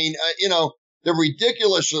Vader. I mean, the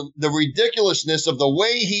ridiculousness of the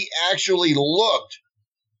way he actually looked.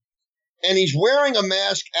 And he's wearing a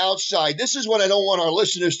mask outside. This is what I don't want our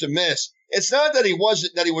listeners to miss. It's not that he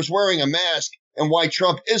was wearing a mask and why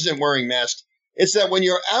Trump isn't wearing masks. It's that when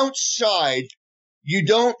you're outside, you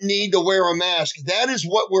don't need to wear a mask. That is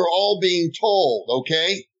what we're all being told,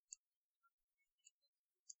 okay?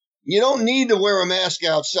 You don't need to wear a mask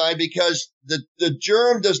outside because the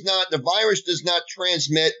virus does not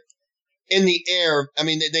transmit in the air. I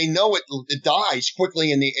mean, they know it dies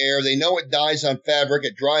quickly in the air. They know it dies on fabric.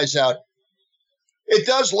 It dries out. It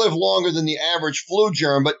does live longer than the average flu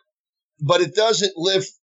germ, but it doesn't live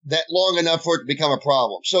that long enough for it to become a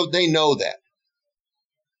problem. So they know that.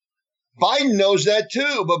 Biden knows that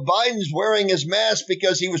too, but Biden's wearing his mask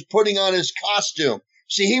because he was putting on his costume.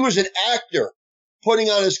 See, he was an actor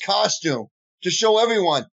putting on his costume to show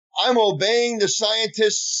everyone, I'm obeying the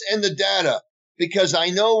scientists and the data because I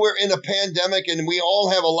know we're in a pandemic and we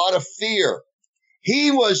all have a lot of fear.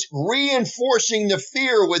 He was reinforcing the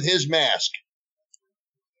fear with his mask.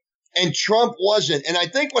 And Trump wasn't. And I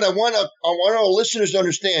think what I want our listeners to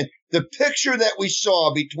understand, the picture that we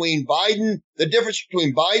saw between Biden, the difference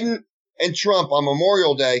between Biden and Trump on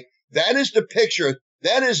Memorial Day, that is the picture.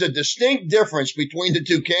 That is a distinct difference between the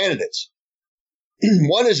two candidates.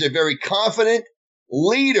 One is a very confident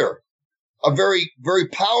leader, a very, very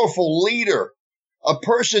powerful leader, a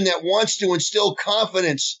person that wants to instill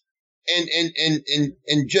confidence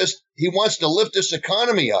and just, he wants to lift this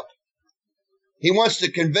economy up. He wants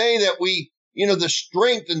to convey that the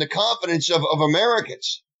strength and the confidence of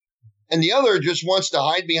Americans. And the other just wants to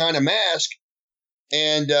hide behind a mask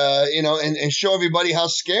and show everybody how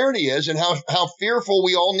scared he is and how fearful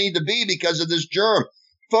we all need to be because of this germ.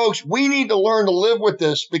 Folks, we need to learn to live with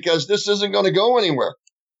this because this isn't going to go anywhere.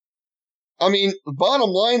 I mean, the bottom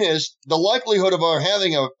line is the likelihood of our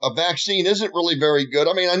having a vaccine isn't really very good.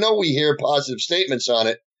 I mean, I know we hear positive statements on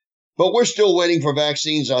it, but we're still waiting for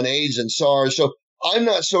vaccines on AIDS and SARS. So I'm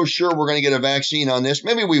not so sure we're going to get a vaccine on this.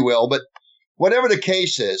 Maybe we will, but whatever the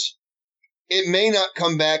case is, it may not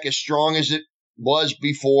come back as strong as it was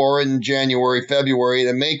before in January, February.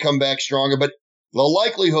 It may come back stronger, but the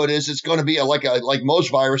likelihood is it's going to be like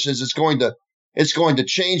most viruses. It's going to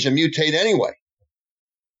change and mutate anyway.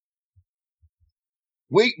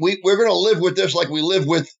 We're going to live with this like we live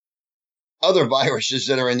with other viruses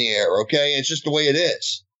that are in the air. Okay, it's just the way it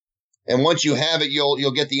is. And once you have it,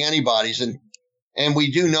 you'll get the antibodies, and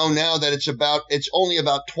we do know now that it's only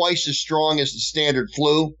about twice as strong as the standard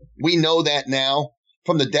flu. We know that now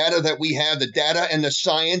from the data that we have, the data and the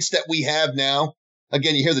science that we have now.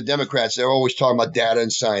 Again, you hear the Democrats, they're always talking about data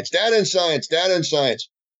and science, data and science, data and science.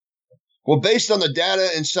 Well, based on the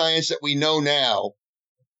data and science that we know now,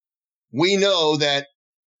 we know that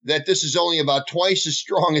this is only about twice as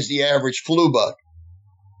strong as the average flu bug,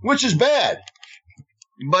 which is bad,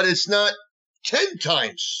 but it's not 10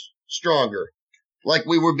 times stronger like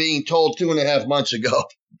we were being told 2.5 months ago.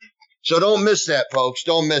 So don't miss that, folks.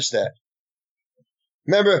 Don't miss that.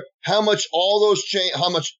 Remember how much all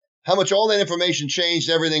that information changed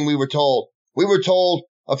everything we were told. We were told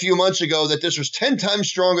a few months ago that this was 10 times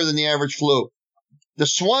stronger than the average flu. The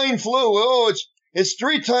swine flu, it's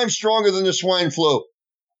 3 times stronger than the swine flu.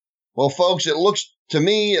 Well, folks, it looks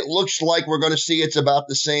like we're going to see it's about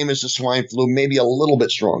the same as the swine flu, maybe a little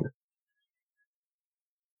bit stronger.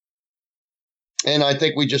 And I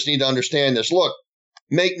think we just need to understand this. Look,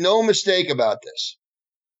 make no mistake about this.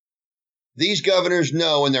 These governors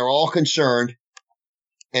know, and they're all concerned,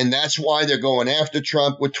 and that's why they're going after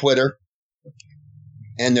Trump with Twitter,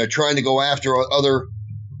 and they're trying to go after other,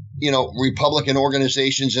 Republican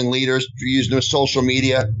organizations and leaders for using their social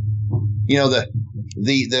media. The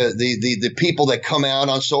people that come out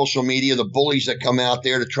on social media, the bullies that come out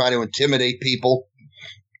there to try to intimidate people,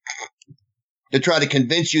 to try to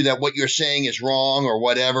convince you that what you're saying is wrong or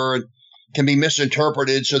whatever, and can be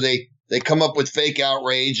misinterpreted. So they come up with fake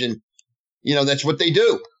outrage, and that's what they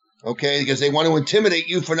do. Okay, because they want to intimidate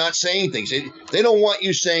you for not saying things. They don't want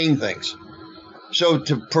you saying things. So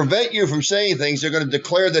to prevent you from saying things, they're going to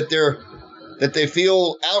declare that they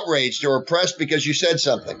feel outraged or oppressed because you said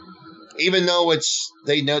something, even though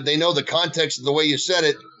they know the context of the way you said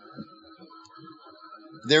it.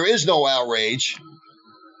 There is no outrage.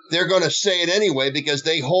 They're going to say it anyway because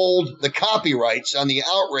they hold the copyrights on the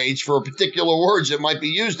outrage for particular words that might be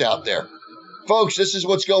used out there. Folks, this is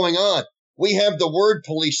what's going on. We have the word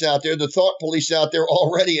police out there, the thought police out there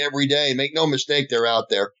already every day. Make no mistake, they're out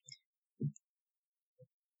there.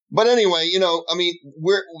 But anyway,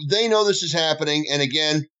 they know this is happening. And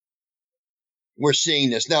again, we're seeing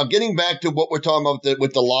this. Now, getting back to what we're talking about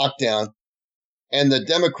with the lockdown and the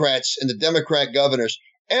Democrats and the Democrat governors,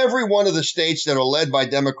 every one of the states that are led by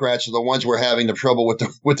Democrats are the ones we're having the trouble with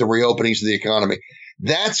the reopenings of the economy.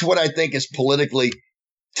 That's what I think is politically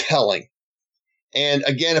telling. And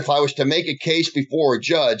again, if I was to make a case before a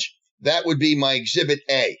judge, that would be my exhibit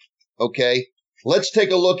A. Okay. Let's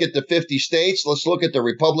take a look at the 50 states. Let's look at the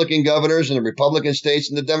Republican governors and the Republican states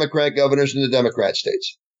and the Democrat governors and the Democrat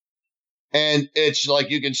states. And it's like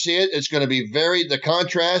you can see it. It's going to be the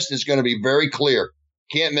contrast is going to be very clear.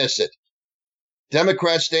 Can't miss it.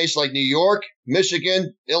 Democrat states like New York,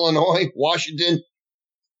 Michigan, Illinois, Washington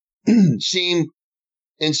seem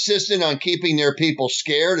insistent on keeping their people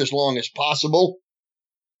scared as long as possible.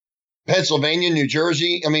 Pennsylvania, New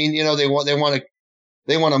Jersey, I mean, they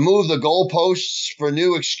want to move the goalposts for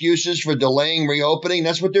new excuses for delaying reopening.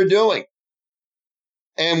 That's what they're doing.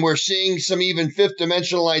 And we're seeing some even fifth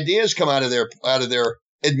dimensional ideas come out of their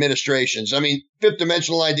administrations. I mean, fifth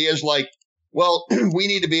dimensional ideas like, well, we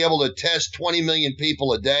need to be able to test 20 million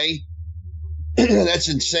people a day. That's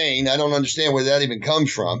insane. I don't understand where that even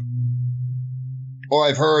comes from. Or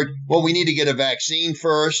I've heard, well, we need to get a vaccine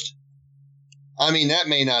first. I mean, that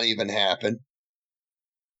may not even happen.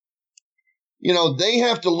 They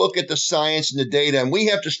have to look at the science and the data, and we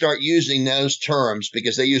have to start using those terms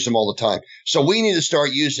because they use them all the time. So we need to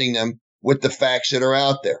start using them with the facts that are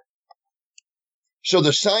out there. So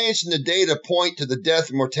the science and the data point to the death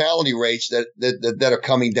and mortality rates that are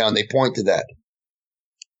coming down. They point to that.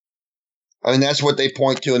 I mean, that's what they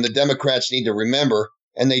point to, and the Democrats need to remember,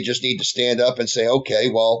 and they just need to stand up and say,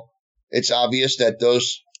 okay, well, it's obvious that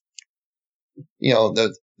those,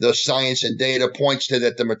 the science and data points to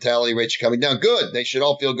that the mortality rates are coming down. Good. They should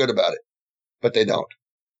all feel good about it. But they don't.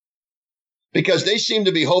 Because they seem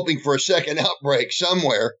to be hoping for a second outbreak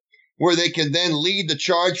somewhere where they can then lead the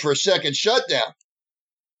charge for a second shutdown.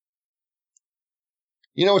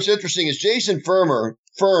 What's interesting is Jason Furman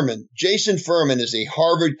is a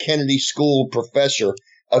Harvard Kennedy School professor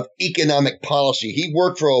of economic policy. He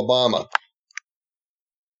worked for Obama.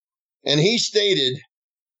 And he stated,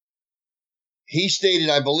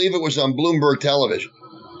 I believe it was on Bloomberg television,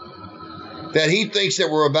 that he thinks that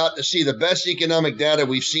we're about to see the best economic data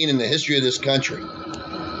we've seen in the history of this country.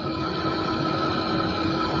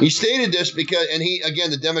 He stated this because, and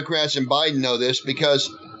the Democrats and Biden know this, because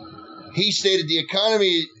he stated the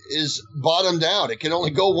economy is bottomed out. It can only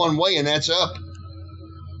go one way, and that's up.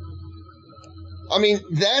 I mean,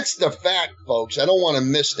 that's the fact, folks. I don't want to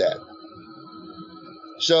miss that.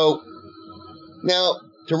 So, now,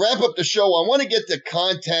 to wrap up the show, I want to get to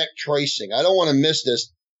contact tracing. I don't want to miss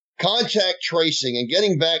this. Contact tracing and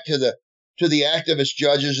getting back to the activist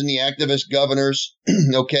judges and the activist governors,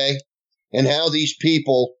 okay, and how these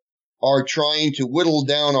people are trying to whittle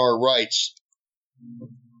down our rights.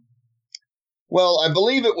 Well, I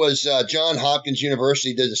believe it was Johns Hopkins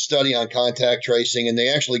University did a study on contact tracing, and they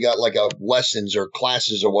actually got like lessons or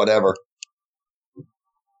classes or whatever.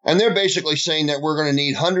 And they're basically saying that we're going to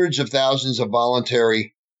need hundreds of thousands of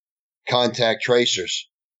voluntary contact tracers.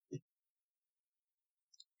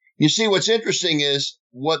 You see, what's interesting is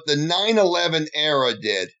what the 9/11 era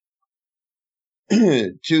did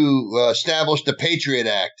to establish the Patriot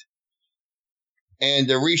Act and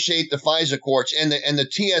to reshape the FISA courts and the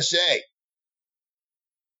TSA.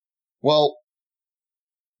 Well,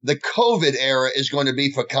 the COVID era is going to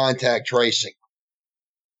be for contact tracing.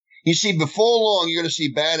 You see, before long, you're going to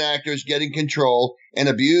see bad actors get in control and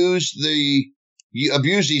abuse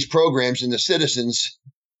these programs and the citizens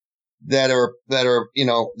that are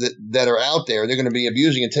out there. They're going to be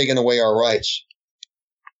abusing and taking away our rights.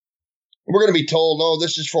 We're going to be told, no,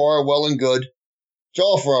 this is for our well and good. It's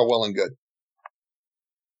all for our well and good.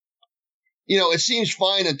 It seems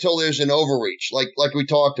fine until there's an overreach, like we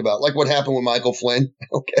talked about, like what happened with Michael Flynn,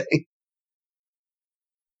 okay?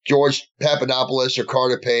 George Papadopoulos or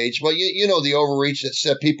Carter Page. Well, you know the overreach that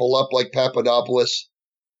set people up like Papadopoulos,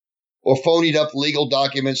 or phonied up legal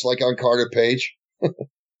documents like on Carter Page,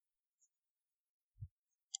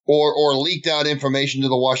 or leaked out information to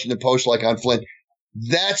the Washington Post like on Flynn.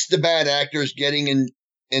 That's the bad actors getting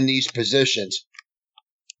in these positions.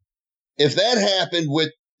 If that happened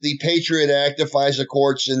with the Patriot Act, the FISA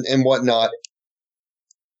courts, and whatnot,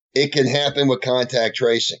 it can happen with contact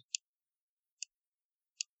tracing.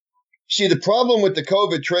 See, the problem with the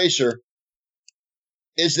COVID tracer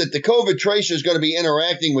is that the COVID tracer is going to be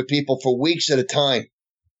interacting with people for weeks at a time.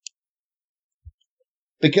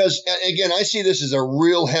 Because, again, I see this as a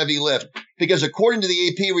real heavy lift. Because according to the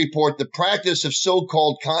AP report, the practice of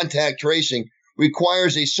so-called contact tracing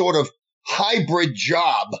requires a sort of hybrid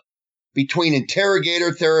job between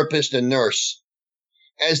interrogator, therapist, and nurse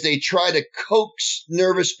as they try to coax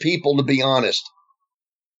nervous people to be honest.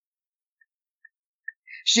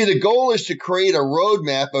 See, the goal is to create a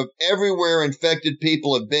roadmap of everywhere infected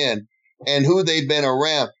people have been and who they've been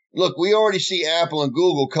around. Look, we already see Apple and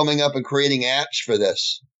Google coming up and creating apps for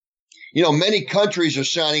this. Many countries are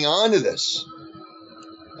signing on to this.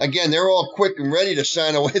 Again, they're all quick and ready to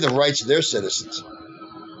sign away the rights of their citizens.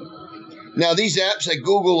 Now, these apps that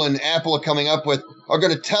Google and Apple are coming up with are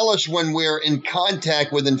going to tell us when we're in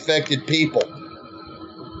contact with infected people.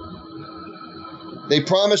 They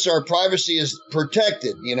promise our privacy is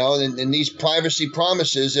protected, and these privacy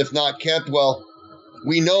promises, if not kept, well,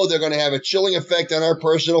 we know they're going to have a chilling effect on our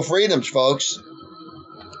personal freedoms, folks.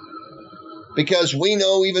 Because we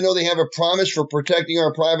know, even though they have a promise for protecting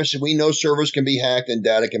our privacy, we know servers can be hacked and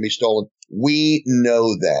data can be stolen. We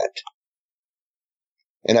know that.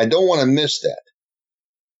 And I don't want to miss that.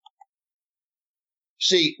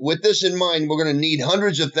 See, with this in mind, we're going to need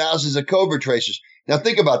hundreds of thousands of COVID tracers. Now,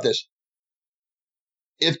 think about this.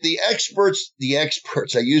 If the experts,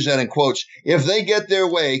 I use that in quotes, if they get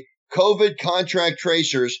their way, COVID contract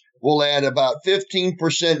tracers will add about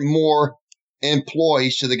 15% more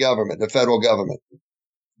employees to the government, the federal government.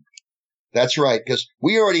 That's right, because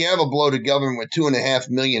we already have a bloated government with 2.5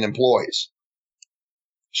 million employees.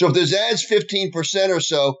 So if this adds 15% or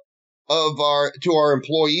so to our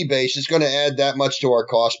employee base, it's going to add that much to our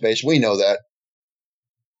cost base. We know that.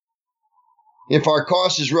 If our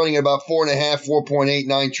cost is running at about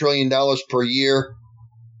 $4.89 trillion per year,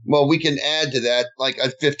 well, we can add to that like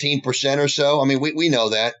a 15% or so. I mean, we know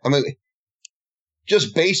that. I mean,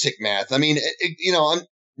 just basic math. I mean, I'm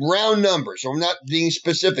round numbers. So I'm not being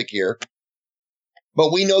specific here.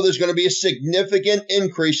 But we know there's going to be a significant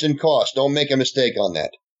increase in cost. Don't make a mistake on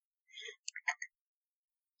that.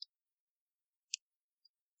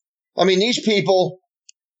 I mean, these people,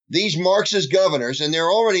 these Marxist governors, and they're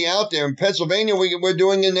already out there in Pennsylvania. We're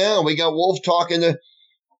doing it now. We got Wolf talking to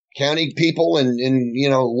county people and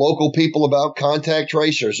local people about contact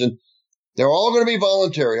tracers, and they're all going to be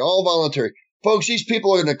voluntary, all voluntary. Folks, these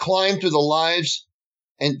people are going to climb through the lives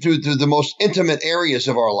and through the most intimate areas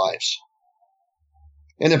of our lives.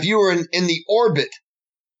 And if you were in the orbit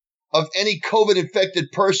of any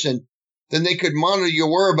COVID-infected person, then they could monitor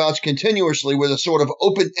your whereabouts continuously with a sort of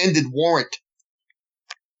open-ended warrant.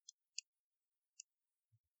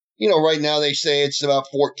 Right now they say it's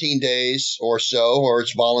about 14 days or so, or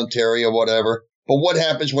it's voluntary or whatever. But what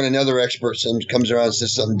happens when another expert comes around and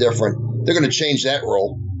says something different? They're going to change that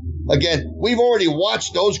rule. Again, we've already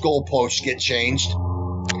watched those goalposts get changed.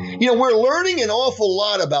 We're learning an awful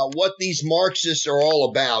lot about what these Marxists are all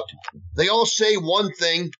about. They all say one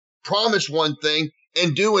thing, promise one thing,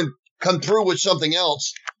 and do and come through with something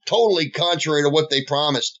else, totally contrary to what they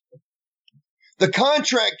promised. The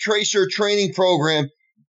contract tracer training program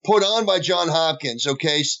put on by Johns Hopkins,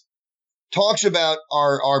 talks about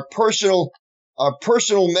our personal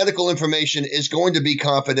medical information is going to be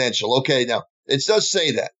confidential. Okay, now, it does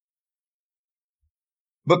say that.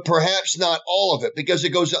 But perhaps not all of it, because it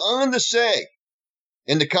goes on to say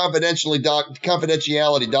in the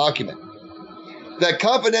confidentiality document that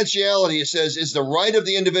confidentiality, it says, is the right of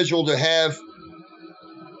the individual to have,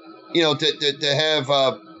 to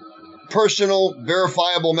have personal,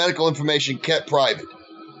 verifiable medical information kept private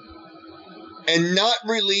and not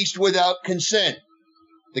released without consent.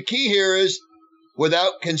 The key here is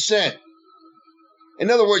without consent.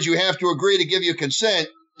 In other words, you have to agree to give you consent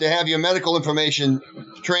to have your medical information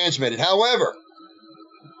transmitted. However,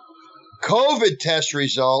 COVID test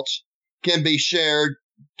results can be shared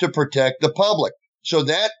to protect the public. So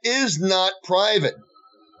that is not private.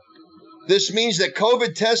 This means that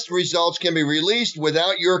COVID test results can be released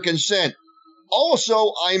without your consent.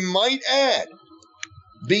 Also, I might add,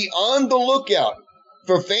 be on the lookout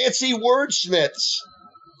for fancy wordsmiths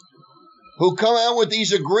who come out with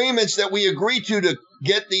these agreements that we agree to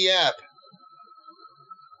get the app.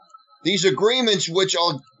 These agreements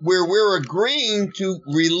where we're agreeing to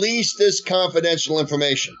release this confidential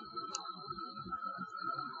information.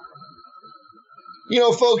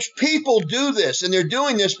 Folks, people do this, and they're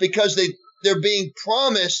doing this because they're being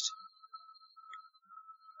promised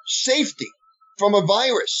safety from a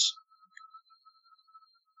virus.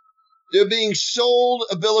 They're being sold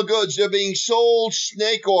a bill of goods. They're being sold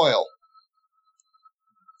snake oil.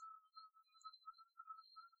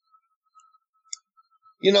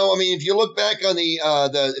 If you look back on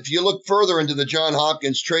if you look further into the Johns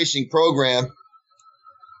Hopkins tracing program,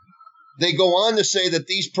 they go on to say that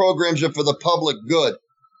these programs are for the public good,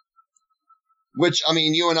 which,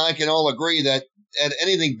 you and I can all agree that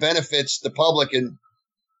anything benefits the public and,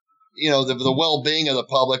 the well-being of the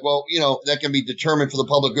public, well, that can be determined for the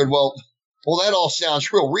public good. Well, that all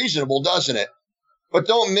sounds real reasonable, doesn't it? But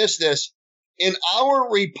don't miss this. In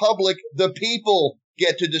our republic, the people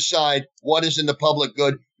get to decide what is in the public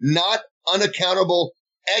good, not unaccountable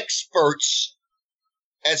experts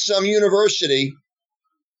at some university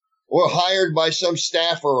or hired by some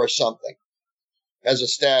staffer or something as a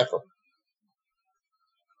staffer.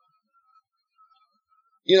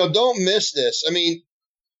 Don't miss this.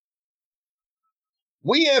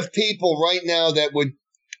 We have people right now that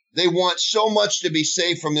they want so much to be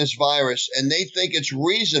safe from this virus, and they think it's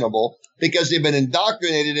reasonable because they've been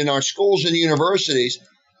indoctrinated in our schools and universities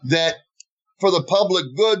that for the public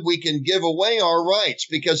good, we can give away our rights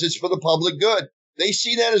because it's for the public good. They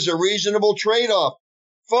see that as a reasonable trade-off.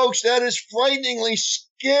 Folks, that is frighteningly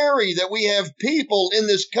scary that we have people in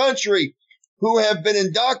this country who have been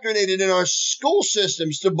indoctrinated in our school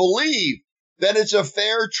systems to believe that it's a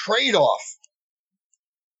fair trade-off.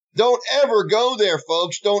 Don't ever go there,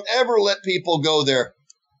 folks. Don't ever let people go there.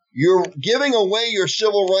 You're giving away your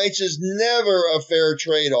civil rights is never a fair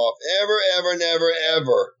trade-off. Ever, ever, never,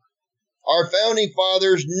 ever. Our founding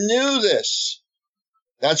fathers knew this.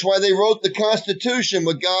 That's why they wrote the Constitution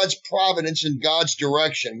with God's providence and God's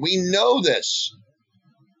direction. We know this.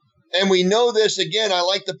 And we know this, again, I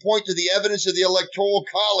like to point to the evidence of the Electoral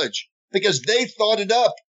College because they thought it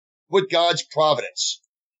up with God's providence.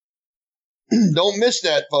 Don't miss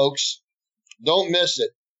that, folks. Don't miss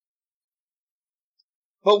it.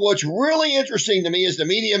 But what's really interesting to me is the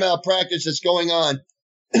media malpractice that's going on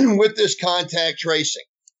with this contact tracing.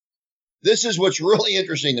 This is what's really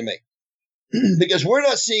interesting to me because we're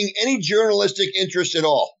not seeing any journalistic interest at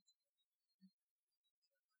all.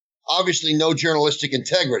 Obviously, no journalistic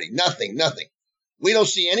integrity. Nothing. We don't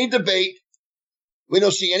see any debate. We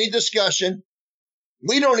don't see any discussion.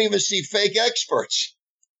 We don't even see fake experts.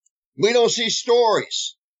 We don't see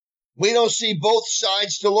stories. We don't see both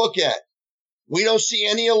sides to look at. We don't see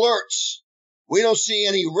any alerts. We don't see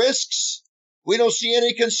any risks. We don't see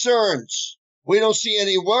any concerns. We don't see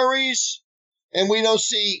any worries. And we don't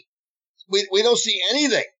see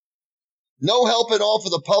anything. No help at all for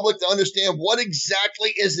the public to understand what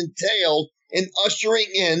exactly is entailed in ushering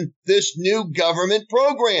in this new government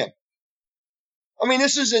program. I mean,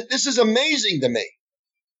 this is amazing to me.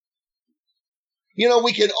 You know,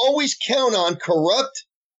 we can always count on corrupt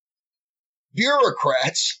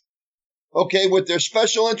bureaucrats, okay, with their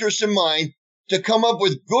special interests in mind, to come up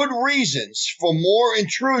with good reasons for more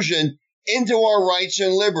intrusion into our rights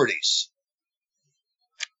and liberties.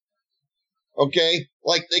 Okay,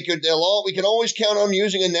 like we can always count on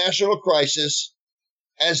using a national crisis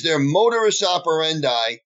as their modus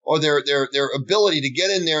operandi or their ability to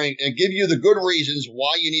get in there and give you the good reasons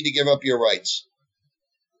why you need to give up your rights.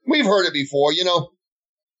 We've heard it before, you know.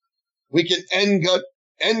 We can end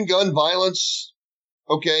gun violence,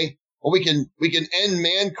 okay? Or we can end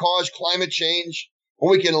man-caused climate change, or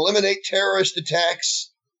we can eliminate terrorist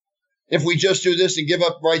attacks if we just do this and give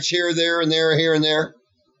up rights here, there, and there, here, and there.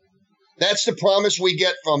 That's the promise we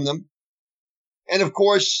get from them. And of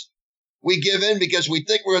course, we give in because we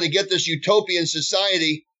think we're going to get this utopian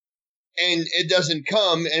society, and it doesn't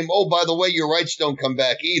come. And oh, by the way, your rights don't come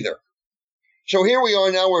back either. So here we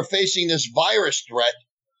are now, we're facing this virus threat,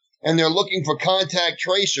 and they're looking for contact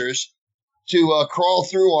tracers to crawl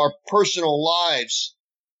through our personal lives.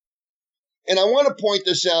 And I want to point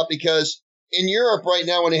this out because in Europe right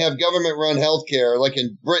now, when they have government-run healthcare, like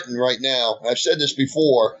in Britain right now, I've said this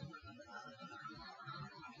before,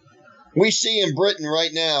 we see in Britain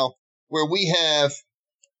right now where we have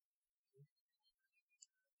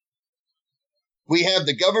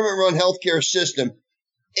the government-run healthcare system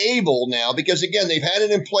able now, because again, they've had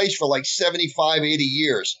it in place for like 75, 80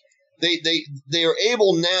 years. They are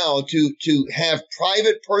able now to have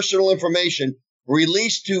private personal information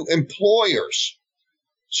released to employers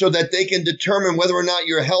so that they can determine whether or not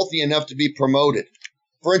you're healthy enough to be promoted.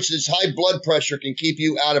 For instance, high blood pressure can keep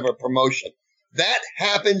you out of a promotion. That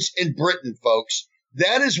happens in Britain, folks.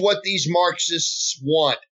 That is what these Marxists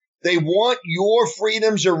want. They want your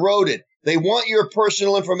freedoms eroded. They want your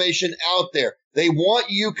personal information out there. They want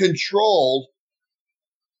you controlled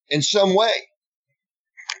in some way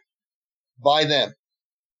by them.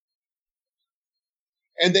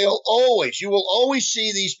 And you will always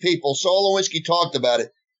see these people. Saul Lewinsky talked about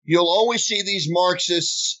it. You'll always see these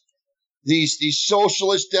Marxists, these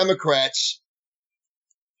socialist Democrats.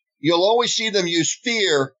 You'll always see them use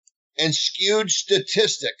fear and skewed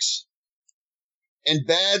statistics and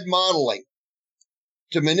bad modeling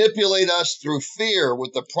to manipulate us through fear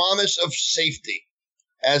with the promise of safety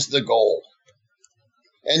as the goal.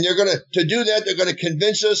 And to do that, they're going to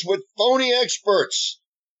convince us with phony experts.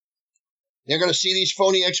 They're going to see these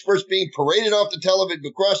phony experts being paraded off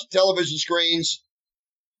across the television screens,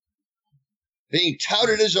 being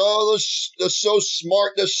touted as, they're so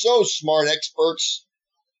smart experts.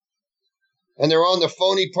 And they're on the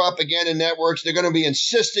phony propaganda networks. They're going to be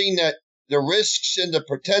insisting that the risks and the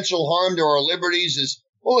potential harm to our liberties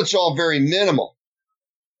it's all very minimal.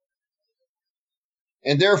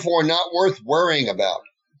 And therefore not worth worrying about.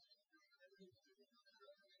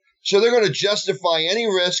 So they're going to justify any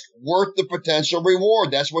risk worth the potential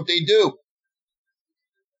reward. That's what they do.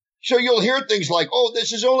 So you'll hear things like, oh,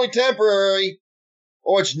 this is only temporary,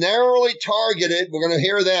 or it's narrowly targeted. We're going to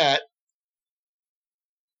hear that.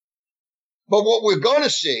 But what we're going to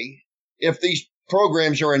see, if these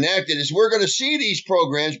programs are enacted, is we're going to see these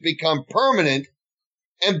programs become permanent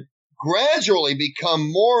and gradually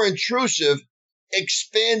become more intrusive,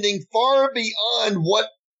 expanding far beyond what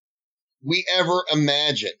we ever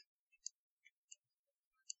imagined.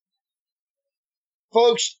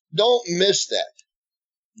 Folks, don't miss that.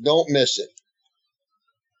 Don't miss it.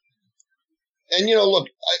 And look,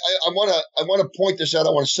 I want to point this out.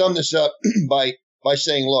 I want to sum this up by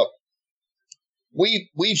saying, look,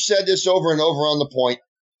 we've said this over and over on the point.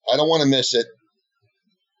 I don't want to miss it.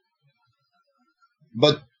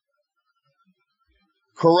 But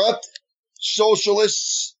corrupt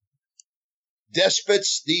socialists,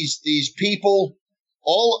 despots, these people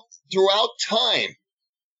all throughout time,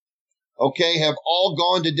 okay, have all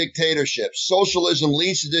gone to dictatorships. Socialism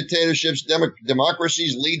leads to dictatorships.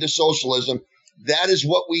 Democracies lead to socialism. That is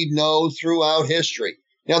what we know throughout history.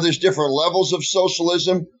 Now, there's different levels of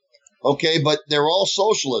socialism, okay, but they're all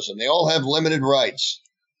socialism. They all have limited rights.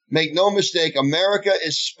 Make no mistake, America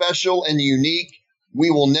is special and unique.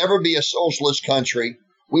 We will never be a socialist country.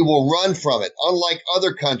 We will run from it, unlike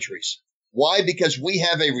other countries. Why? Because we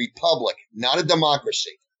have a republic, not a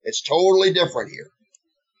democracy. It's totally different here.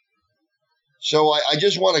 So I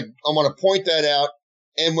just want to point that out.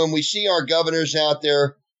 And when we see our governors out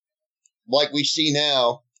there, like we see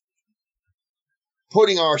now,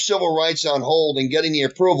 putting our civil rights on hold and getting the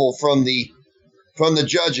approval from the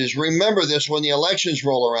judges, remember this when the elections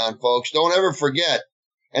roll around, folks. Don't ever forget.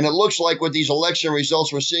 And it looks like with these election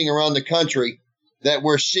results we're seeing around the country, that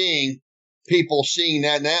we're seeing people seeing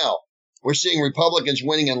that now. We're seeing Republicans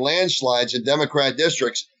winning in landslides in Democrat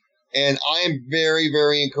districts. And I am very,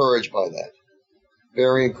 very encouraged by that.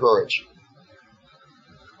 Very encouraged.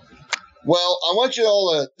 Well, I want you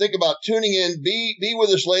all to think about tuning in. Be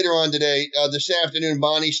with us later on today. This afternoon,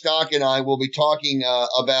 Bonnie Stock and I will be talking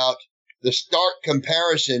about the stark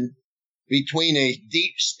comparison between a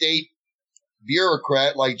deep state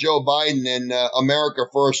bureaucrat like Joe Biden and America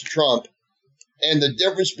First Trump, and the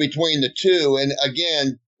difference between the two. And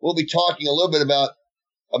again, we'll be talking a little bit about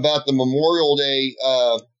the Memorial Day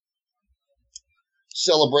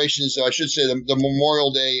celebrations. I should say the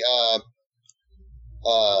Memorial Day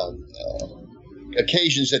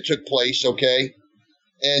occasions that took place, okay,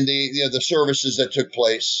 and the services that took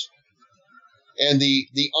place, and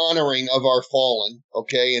the honoring of our fallen,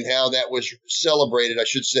 okay, and how that was celebrated. I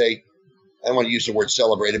should say, I don't want to use the word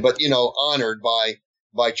celebrated, but honored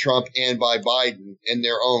by Trump and by Biden in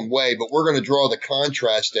their own way. But we're going to draw the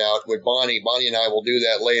contrast out with Bonnie. Bonnie and I will do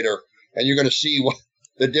that later, and you're going to see what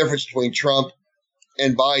the difference between Trump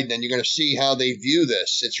and Biden, and you're going to see how they view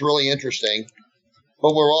this. It's really interesting.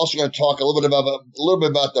 But we're also going to talk a little bit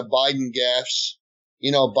about the Biden gaffes.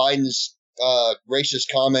 Biden's racist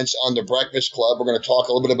comments on the Breakfast Club. We're going to talk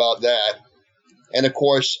a little bit about that. And of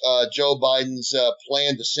course, Joe Biden's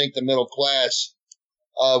plan to sink the middle class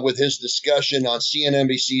with his discussion on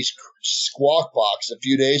CNBC's Squawk Box a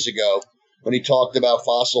few days ago when he talked about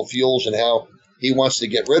fossil fuels and how he wants to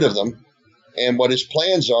get rid of them and what his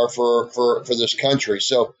plans are for this country.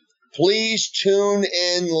 So please tune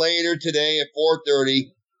in later today at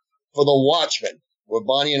 4:30 for The Watchman, where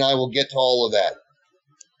Bonnie and I will get to all of that.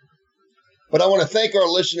 But I want to thank our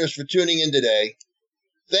listeners for tuning in today.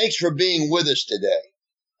 Thanks for being with us today.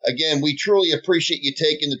 Again, we truly appreciate you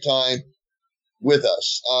taking the time with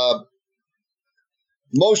us.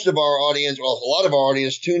 Most of our audience, well, a lot of our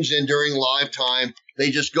audience tunes in during live time. They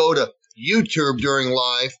just go to YouTube during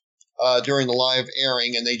the live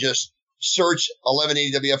airing, and they just search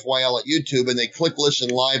 1180 WFYL at YouTube, and they click listen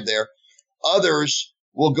live there. Others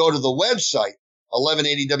will go to the website,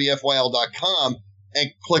 1180WFYL.com,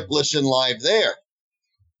 and click listen live there.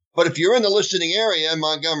 But if you're in the listening area in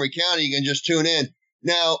Montgomery County, you can just tune in.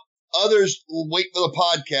 Now, others will wait for the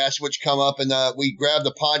podcast, which come up, and we grab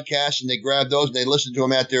the podcast, and they grab those, and they listen to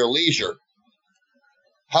them at their leisure.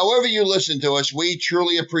 However you listen to us, we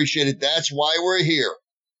truly appreciate it. That's why we're here.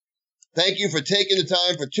 Thank you for taking the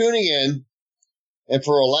time, for tuning in, and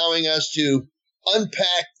for allowing us to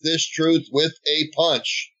unpack this truth with a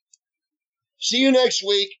punch. See you next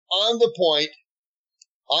week on The Point.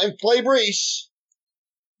 I'm Clay Brees.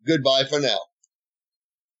 Goodbye for now.